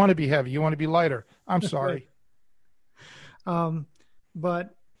diet. You don't want to be heavy. You want to be lighter. I'm sorry.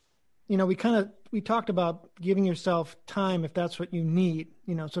 But, we talked about giving yourself time if that's what you need,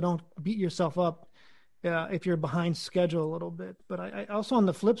 so don't beat yourself up if you're behind schedule a little bit. But I also, on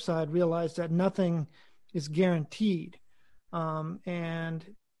the flip side, realized that nothing is guaranteed. And,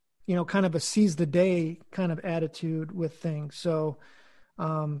 kind of a seize the day kind of attitude with things. So,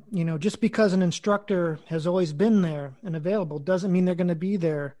 just because an instructor has always been there and available doesn't mean they're going to be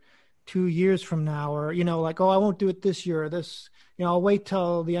there 2 years from now, or, like, oh, I won't do it this year, or this, I'll wait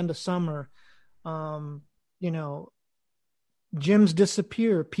till the end of summer. Gyms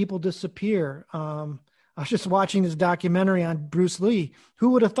disappear, people disappear. I was just watching this documentary on Bruce Lee. Who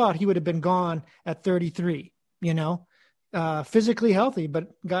would have thought he would have been gone at 33, physically healthy,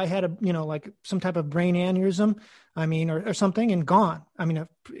 but guy had like some type of brain aneurysm, or something, and gone.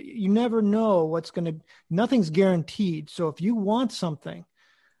 You never know nothing's guaranteed. So if you want something,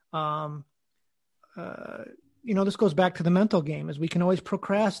 this goes back to the mental game, is we can always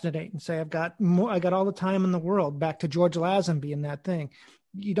procrastinate and say, I got all the time in the world, back to George Lazenby and that thing.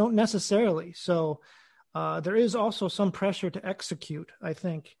 You don't necessarily. So there is also some pressure to execute, I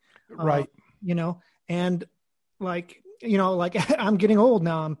think. Right. And like I'm getting old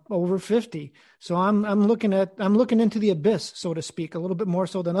now. I'm over 50. So I'm looking into the abyss, so to speak, a little bit more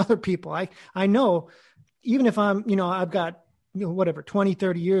so than other people. I know, even if I'm, I've got, whatever, 20,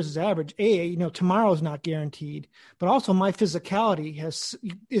 30 years is average, tomorrow's not guaranteed, but also my physicality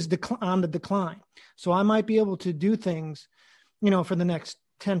is on the decline. So I might be able to do things, for the next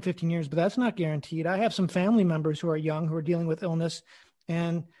 10, 15 years, but that's not guaranteed. I have some family members who are young, who are dealing with illness,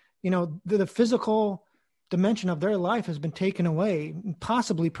 and, the physical dimension of their life has been taken away,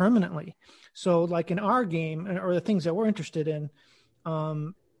 possibly permanently. So like in our game, or the things that we're interested in,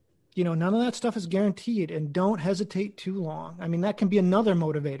 none of that stuff is guaranteed, and don't hesitate too long. That can be another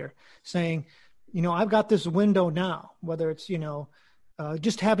motivator, saying, I've got this window now, whether it's,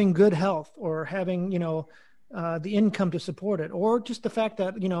 just having good health, or having, the income to support it, or just the fact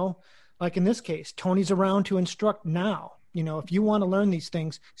that, like in this case, Tony's around to instruct now. If you want to learn these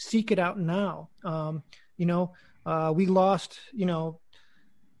things, seek it out now. We lost, I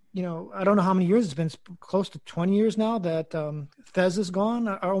don't know how many years it's been, close to 20 years now that Fez is gone,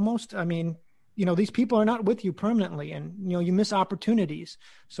 almost. These people are not with you permanently, and, you miss opportunities.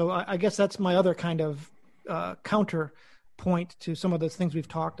 So I guess that's my other kind of counterpoint to some of those things we've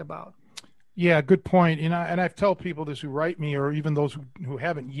talked about. Yeah, good point. And I've told people this who write me, or even those who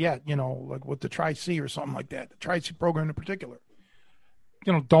haven't yet, like with the Tri-C or something like that, the Tri-C program in particular,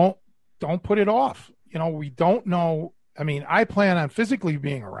 don't put it off. We don't know. I plan on physically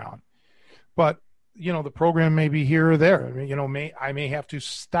being around, but, the program may be here or there. I may have to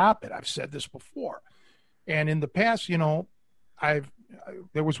stop it. I've said this before. And in the past,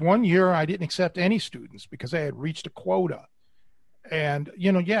 there was 1 year I didn't accept any students because I had reached a quota. And,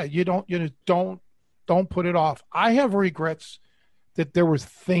 you don't put it off. I have regrets that there were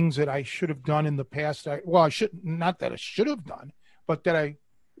things that I should have done in the past. Not that I should have done, but that I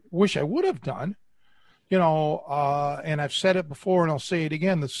wish I would have done. And I've said it before, and I'll say it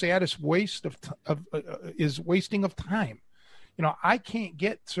again: the saddest waste is wasting of time. I can't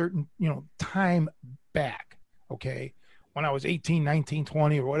get certain, time back. Okay. When I was 18, 19,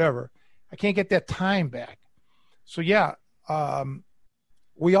 20 or whatever, I can't get that time back. So yeah,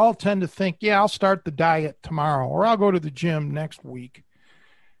 we all tend to think, yeah, I'll start the diet tomorrow, or I'll go to the gym next week.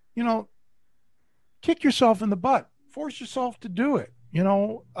 Kick yourself in the butt, force yourself to do it.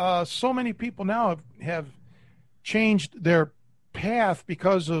 So many people now have changed their path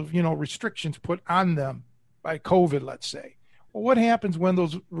because of, restrictions put on them by COVID, let's say. Well, what happens when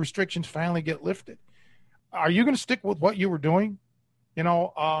those restrictions finally get lifted? Are you going to stick with what you were doing?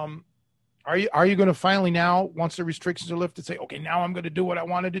 Are you going to finally now, once the restrictions are lifted, say, okay, now I'm going to do what I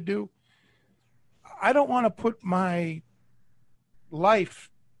wanted to do? I don't want to put my life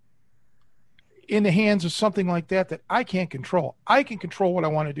in the hands of something like that I can't control. I can control what I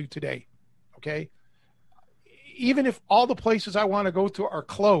want to do today. Okay. Even if all the places I want to go to are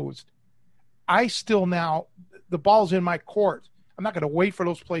closed, I still now, the ball's in my court. I'm not going to wait for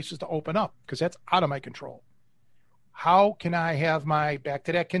those places to open up because that's out of my control. How can I have back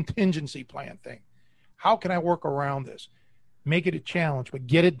to that contingency plan thing? How can I work around this? Make it a challenge, but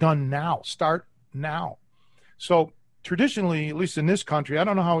get it done now. Start now. So traditionally, at least in this country, I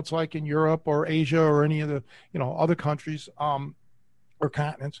don't know how it's like in Europe or Asia or any of the, other countries or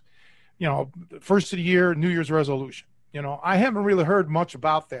continents, first of the year, New Year's resolution. I haven't really heard much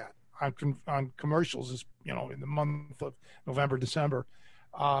about that on commercials, in the month of November, December.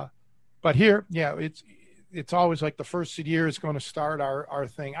 But here, yeah, it's always like the first of the year is going to start our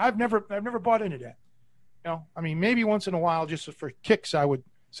thing. I've never bought into that. Maybe once in a while, just for kicks, I would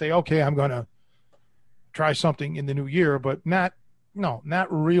say, okay, I'm going to try something in the new year, but not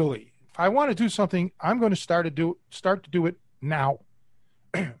really. If I want to do something, I'm going to start to do it now.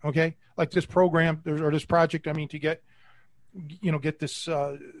 Okay. Like this program or this project, to get this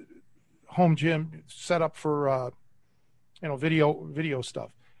home gym set up for, video stuff.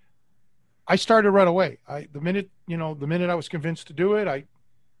 I started right away. The minute I was convinced to do it, I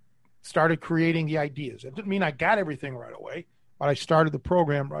started creating the ideas. It didn't mean I got everything right away, but I started the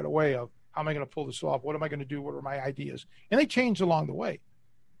program right away of how am I going to pull this off? What am I going to do? What are my ideas? And they changed along the way,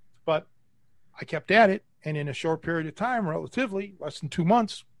 but I kept at it. And in a short period of time, relatively less than 2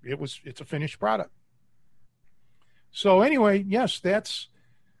 months, it's a finished product. So anyway, yes, that's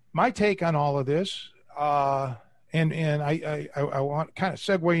my take on all of this. And I want to kind of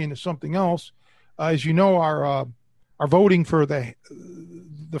segue into something else. As you know, our voting for the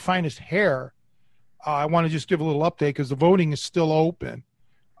finest hair, I want to just give a little update because the voting is still open.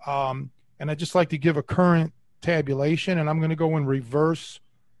 And I'd just like to give a current tabulation, and I'm going to go in reverse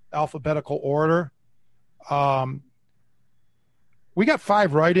alphabetical order. We got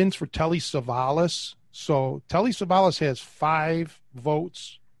 5 write-ins for Telly Savalas. So Telly Savalas has 5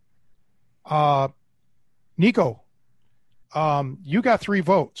 votes. Nico, you got 3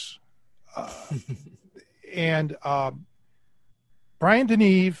 votes. And Brian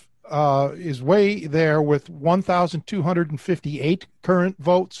Deneve is way there with 1,258 current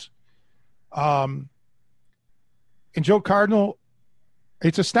votes. And Joe Cardinal,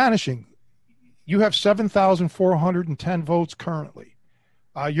 it's astonishing. You have 7,410 votes currently.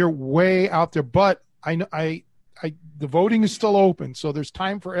 You're way out there, but the voting is still open, so there's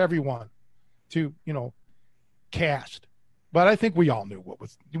time for everyone to, cast. But I think we all knew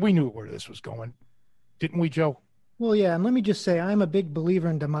we knew where this was going, didn't we, Joe? Well, yeah, and let me just say, I'm a big believer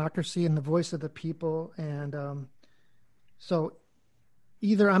in democracy and the voice of the people, and so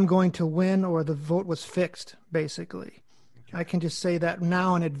either I'm going to win or the vote was fixed, basically. Okay. I can just say that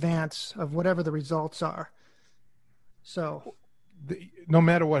now in advance of whatever the results are. So, no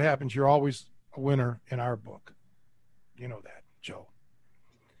matter what happens, you're always a winner in our book. You know that, Joe.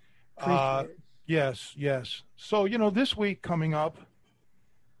 Yes. So, this week coming up,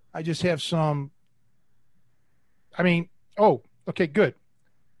 I just have some. Okay, good.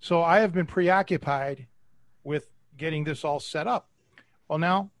 So I have been preoccupied with getting this all set up. Well,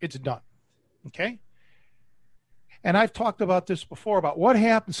 now it's done. Okay. And I've talked about this before about what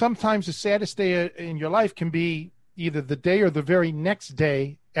happens. Sometimes the saddest day in your life can be either the day or the very next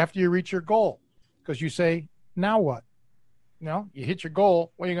day after you reach your goal. Because you say, now what? You hit your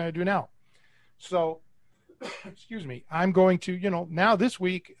goal. What are you going to do now? So, excuse me, I'm going to, now this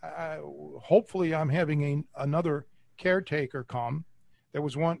week, hopefully I'm having another caretaker come. There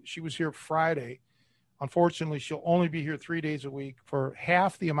was one, she was here Friday. Unfortunately, she'll only be here 3 days a week for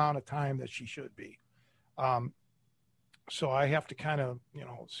half the amount of time that she should be. So I have to kind of,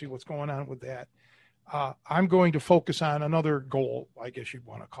 see what's going on with that. I'm going to focus on another goal, I guess you'd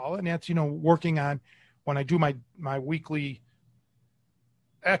want to call it. And that's, working on when I do my weekly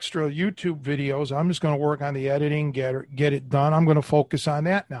extra YouTube videos, I'm just going to work on the editing, get it done. I'm going to focus on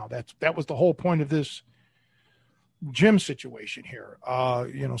that now. That was the whole point of this gym situation here,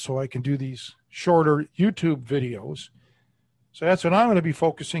 so I can do these shorter YouTube videos. So that's what I'm going to be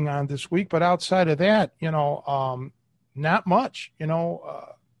focusing on this week. But outside of that, not much, I'm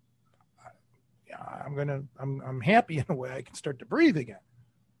happy in a way. I can start to breathe again.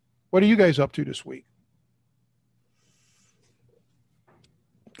 What are you guys up to this week?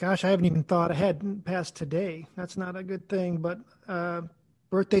 Gosh, I haven't even thought ahead past today. That's not a good thing, but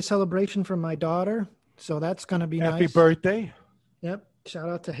birthday celebration for my daughter. So that's going to be nice. Happy birthday. Yep. Shout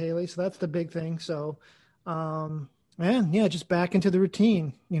out to Haley. So that's the big thing. So, just back into the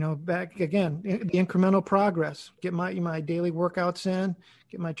routine, back again, the incremental progress, get my daily workouts in,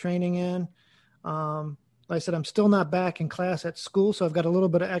 get my training in. Like I said, I'm still not back in class at school, so I've got a little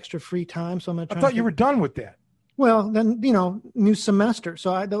bit of extra free time. So I'm going to I thought you were done with that. Well, then, new semester.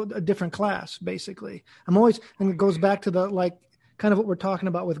 So a different class, basically. I'm always, and it goes back to kind of what we're talking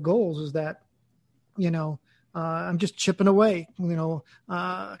about with goals is that, I'm just chipping away.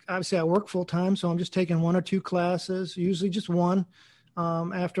 Obviously I work full time, so I'm just taking 1 or 2 classes, usually just one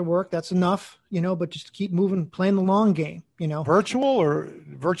after work. That's enough, but just keep moving, playing the long game,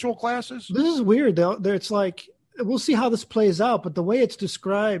 Virtual classes? This is weird though. It's like, we'll see how this plays out, but the way it's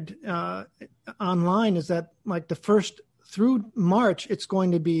described online is that like the first through March, it's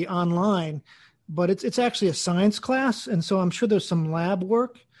going to be online, but it's actually a science class. And so I'm sure there's some lab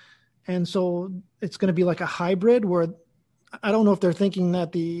work. And so it's going to be like a hybrid where I don't know if they're thinking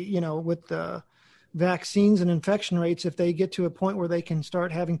that with the vaccines and infection rates, if they get to a point where they can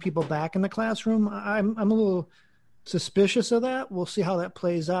start having people back in the classroom, I'm a little suspicious of that. We'll see how that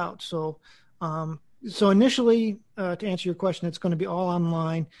plays out. So initially, to answer your question, it's going to be all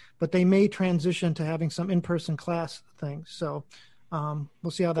online, but they may transition to having some in-person class things. So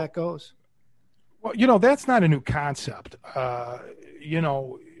we'll see how that goes. Well, that's not a new concept.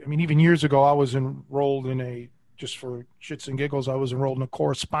 Even years ago, I was enrolled in just for shits and giggles, I was enrolled in a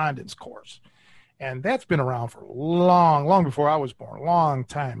correspondence course. And that's been around for long before I was born, long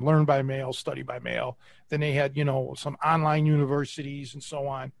time. Learn by mail, study by mail. Then they had, some online universities and so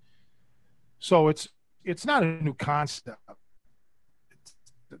on. So it's not a new concept.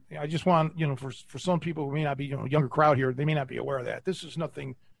 I just want, for some people who may not be, younger crowd here, they may not be aware of that. This is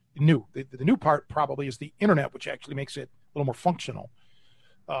nothing new. The new part probably is the internet, which actually makes it a little more functional.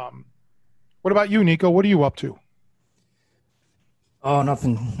 What about you, Nico? What are you up to? Oh,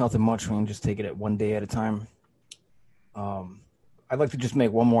 nothing much. We can just take it at one day at a time. I'd like to just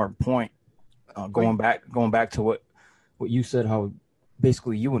make one more point. Going back to what you said, how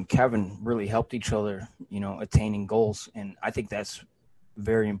basically you and Kevin really helped each other, attaining goals. And I think that's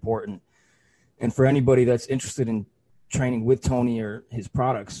very important. And for anybody that's interested in training with Tony or his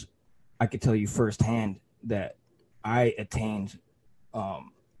products, I could tell you firsthand that I attained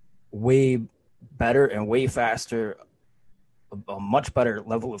way better and way faster, a much better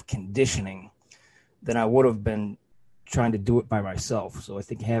level of conditioning than I would have been trying to do it by myself. So I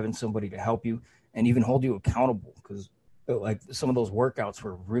think having somebody to help you and even hold you accountable, because like some of those workouts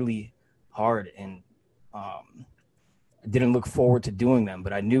were really hard and I didn't look forward to doing them,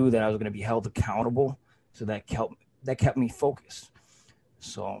 but I knew that I was going to be held accountable. So that kept me focused.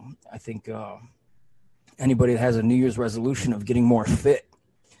 So I think anybody that has a New Year's resolution of getting more fit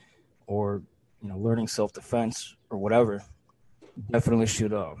or, learning self-defense or whatever, definitely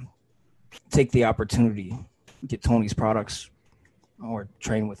should take the opportunity, get Tony's products or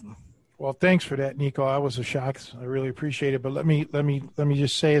train with him. Well, thanks for that, Nico. I was shocked. I really appreciate it. But let me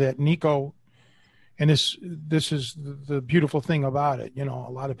just say that Nico, and this is the beautiful thing about it. A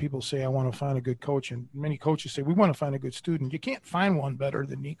lot of people say, I want to find a good coach. And many coaches say, we want to find a good student. You can't find one better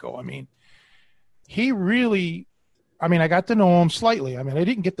than Nico. He really, I got to know him slightly. I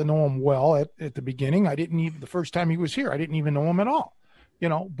didn't get to know him well at the beginning. I didn't even, the first time he was here, I didn't even know him at all,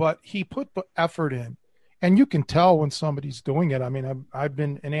 but he put the effort in. And you can tell when somebody's doing it. I've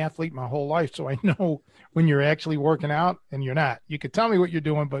been an athlete my whole life, so I know when you're actually working out and you're not. You can tell me what you're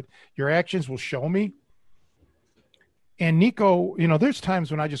doing, but your actions will show me. And Nico, there's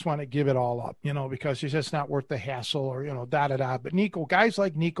times when I just want to give it all up, because it's just not worth the hassle or, da-da-da. But Nico, guys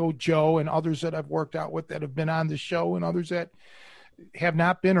like Nico, Joe, and others that I've worked out with that have been on the show and others that have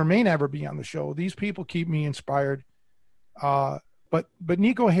not been or may never be on the show, these people keep me inspired. But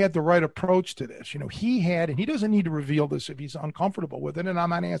Nico had the right approach to this. He had, and he doesn't need to reveal this if he's uncomfortable with it, and I'm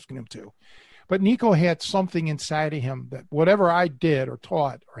not asking him to. But Nico had something inside of him that whatever I did or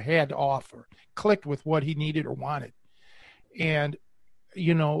taught or had to offer clicked with what he needed or wanted. And,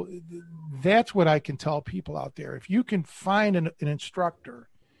 that's what I can tell people out there. If you can find an instructor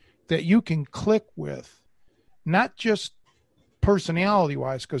that you can click with, not just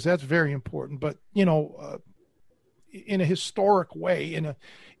personality-wise, because that's very important, but, in a historic way,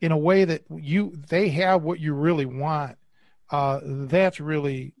 in a way that they have what you really want, that's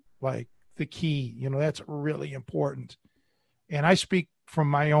really like the key. That's really important. And I speak from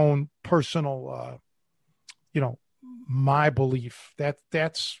my own personal, my belief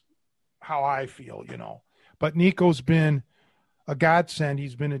that's how I feel, But Nico's been a godsend.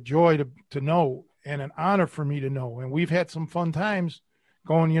 He's been a joy to know and an honor for me to know. And we've had some fun times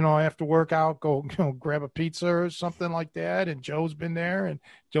going, after workout, go, grab a pizza or something like that. And Joe's been there and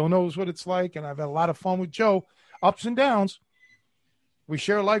Joe knows what it's like. And I've had a lot of fun with Joe, ups and downs. We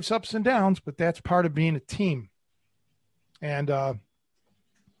share life's ups and downs, but that's part of being a team. And, I'm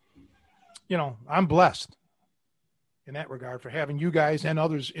blessed in that regard for having you guys and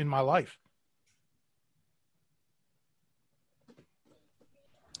others in my life.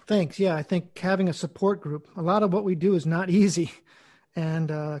 Thanks. Yeah, I think having a support group, a lot of what we do is not easy.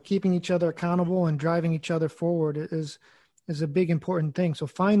 and keeping each other accountable and driving each other forward is a big important thing. So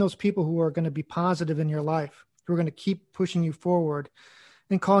find those people who are going to be positive in your life, who are going to keep pushing you forward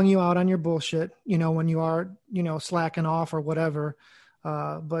and calling you out on your bullshit, when you are, slacking off or whatever.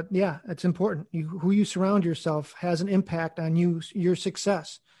 But yeah, it's important. Who you surround yourself has an impact on your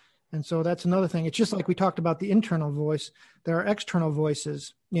success. And so that's another thing. It's just like we talked about the internal voice. There are external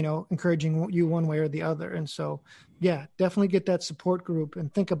voices, encouraging you one way or the other. And so, yeah, definitely get that support group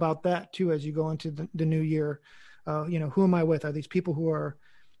and think about that too as you go into the new year. Who am I with? Are these people who are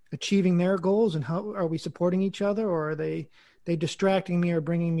achieving their goals, and how are we supporting each other, or are they distracting me or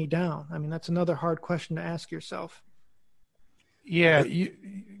bringing me down? I mean, that's another hard question to ask yourself. Yeah,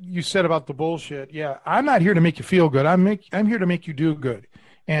 you said about the bullshit. Yeah, I'm not here to make you feel good. I'm here to make you do good.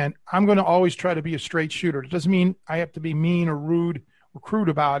 And I'm going to always try to be a straight shooter. It doesn't mean I have to be mean or rude or crude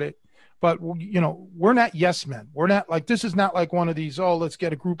about it. But, we're not yes men. We're not like, this is not like one of these, let's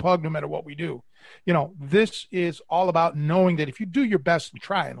get a group hug no matter what we do. This is all about knowing that if you do your best and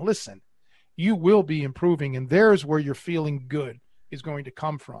try and listen, you will be improving. And there's where your feeling good is going to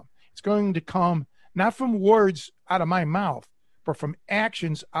come from. It's going to come not from words out of my mouth, but from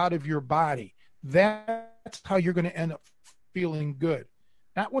actions out of your body. That's how you're going to end up feeling good.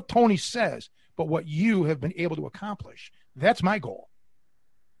 Not what Tony says, but what you have been able to accomplish. That's my goal.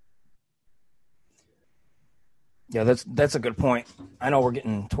 Yeah, that's a good point. I know we're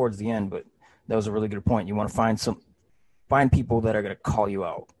getting towards the end, but that was a really good point. You want to find people that are going to call you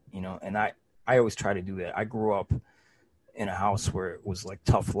out, and I always try to do that. I grew up in a house where it was like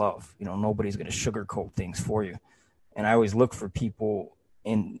tough love. Nobody's going to sugarcoat things for you. And I always look for people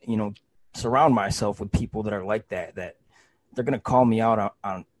and, surround myself with people that are like that they're going to call me out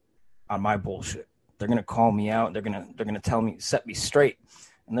on my bullshit. They're going to call me out. They're going to tell me, set me straight,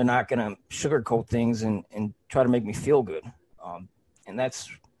 and they're not going to sugarcoat things and try to make me feel good. And that's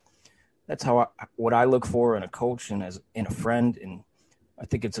what I look for in a coach and in a friend. And I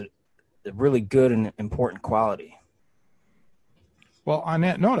think it's a really good and important quality. Well, on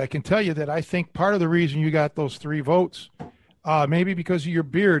that note, I can tell you that I think part of the reason you got those 3 votes, maybe because of your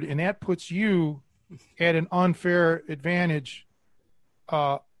beard, and that puts you at an unfair advantage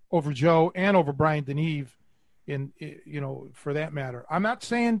over Joe and over Brian Deneve, for that matter. I'm not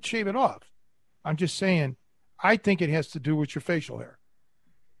saying shave it off. I'm just saying I think it has to do with your facial hair.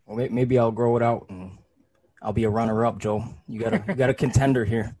 Well, maybe I'll grow it out and I'll be a runner-up, Joe. You got a contender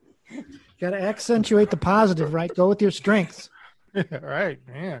here. You got to accentuate the positive, right? Go with your strengths. Right,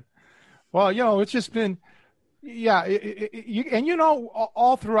 man. Well, it's just been,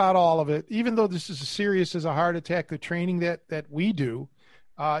 all throughout all of it, even though this is as serious as a heart attack, the training that we do,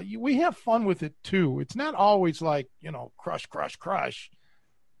 we have fun with it too. It's not always like, crush.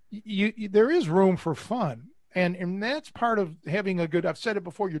 There is room for fun. And that's part of having I've said it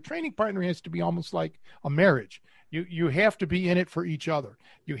before, your training partner has to be almost like a marriage. You have to be in it for each other.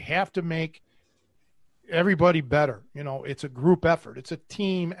 You have to make everybody better. It's a group effort. It's a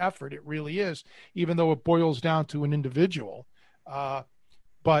team effort. It really is, even though it boils down to an individual.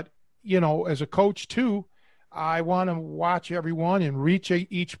 But, as a coach too, I want to watch everyone and reach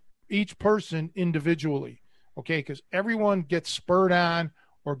each person individually. Okay. Because everyone gets spurred on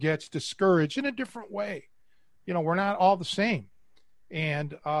or gets discouraged in a different way. We're not all the same.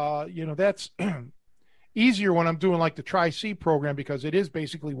 And, that's easier when I'm doing like the Tri-C program, because it is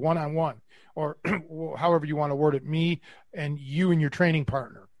basically one-on-one, or however you want to word it, me and you and your training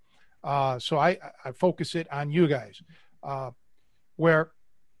partner. So I focus it on you guys, where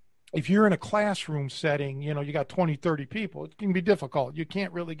if you're in a classroom setting, you got 20, 30 people, it can be difficult. You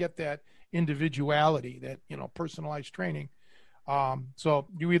can't really get that individuality, that, personalized training. So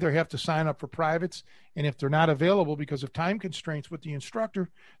you either have to sign up for privates, and if they're not available because of time constraints with the instructor,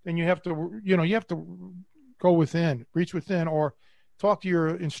 then you have to, go within, reach within, or talk to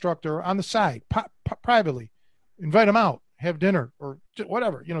your instructor on the side, privately, invite them out, have dinner, or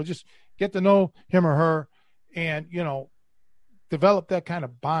whatever, just get to know him or her, and, develop that kind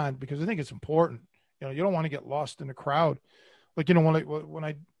of bond, because I think it's important. You don't want to get lost in the crowd. Like,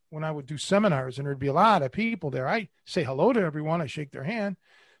 when I would do seminars and there'd be a lot of people there, I say hello to everyone. I shake their hand.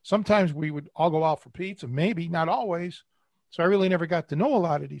 Sometimes we would all go out for pizza, maybe, not always. So I really never got to know a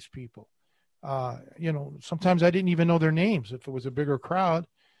lot of these people. Sometimes I didn't even know their names if it was a bigger crowd,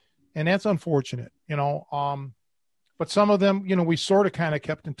 and that's unfortunate, but some of them, we sort of kind of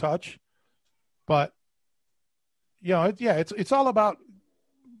kept in touch, but it's all about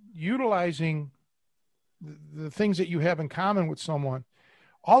utilizing the things that you have in common with someone.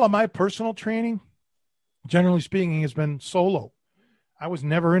 All of my personal training, generally speaking, has been solo. I was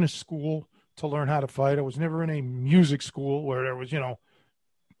never in a school to learn how to fight. I was never in a music school where there was,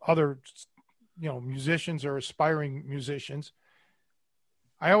 other, musicians or aspiring musicians.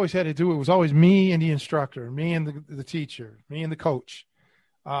 I always had to do it. It was always me and the instructor, me and the teacher, me and the coach.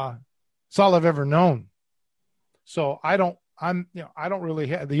 It's all I've ever known. So I don't really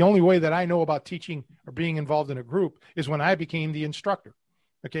have, the only way that I know about teaching or being involved in a group is when I became the instructor.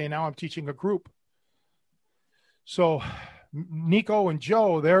 Okay. Now I'm teaching a group. So Nico and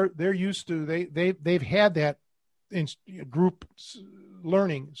Joe, they're used to, they've had that in group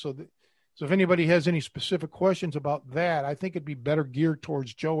learning. So if anybody has any specific questions about that, I think it'd be better geared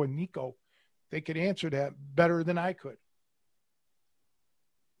towards Joe and Nico. They could answer that better than I could.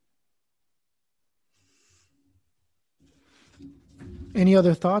 Any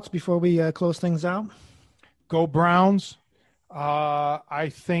other thoughts before we close things out? Go Browns. I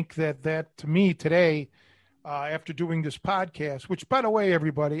think that to me today, after doing this podcast, which, by the way,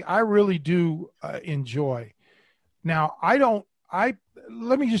 everybody, I really do enjoy. Now,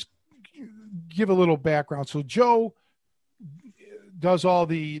 let me just give a little background. So Joe does all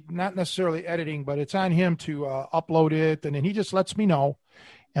the, not necessarily editing, but it's on him to upload it. And then he just lets me know.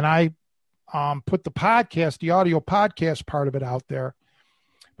 And I put the podcast, the audio podcast part of it out there.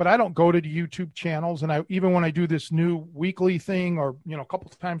 But I don't go to the YouTube channels. And even when I do this new weekly thing or, a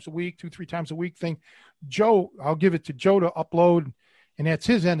couple of times a week, 2-3 times a week thing, I'll give it to Joe to upload. And that's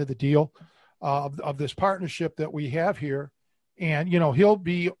his end of the deal of this partnership that we have here. And, he'll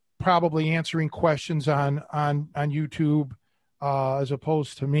be probably answering questions on YouTube as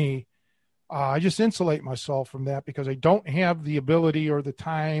opposed to me. I just insulate myself from that because I don't have the ability or the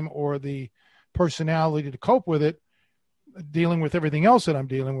time or the personality to cope with it, dealing with everything else that I'm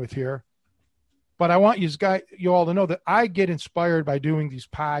dealing with here. But I want you all to know that I get inspired by doing these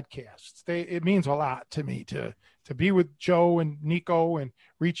podcasts. It means a lot to me to be with Joe and Nico and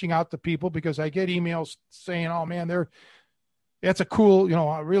reaching out to people, because I get emails saying, "Oh man, that's a cool,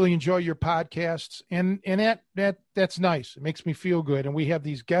 I really enjoy your podcasts." And that's nice. It makes me feel good. And we have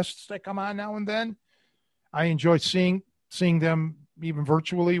these guests that come on now and then. I enjoy seeing them even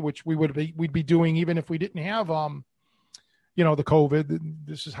virtually, which we'd be doing even if we didn't have the COVID.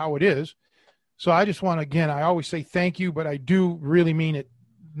 This is how it is. So I just want to, again, I always say thank you, but I do really mean it.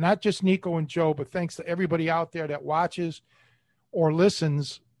 Not just Nico and Joe, but thanks to everybody out there that watches or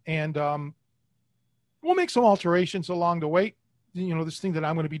listens. And we'll make some alterations along the way. This thing that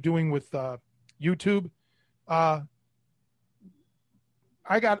I'm going to be doing with YouTube. I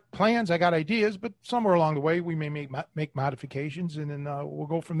got plans, I got ideas, but somewhere along the way we may make modifications, and then we'll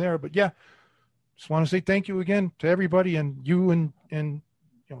go from there. But yeah, just want to say thank you again to everybody, and you and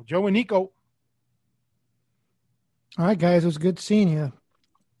Joe and Nico. All right, guys, it was good seeing you.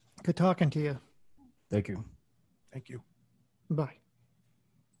 Good talking to you. Thank you. Thank you. Bye.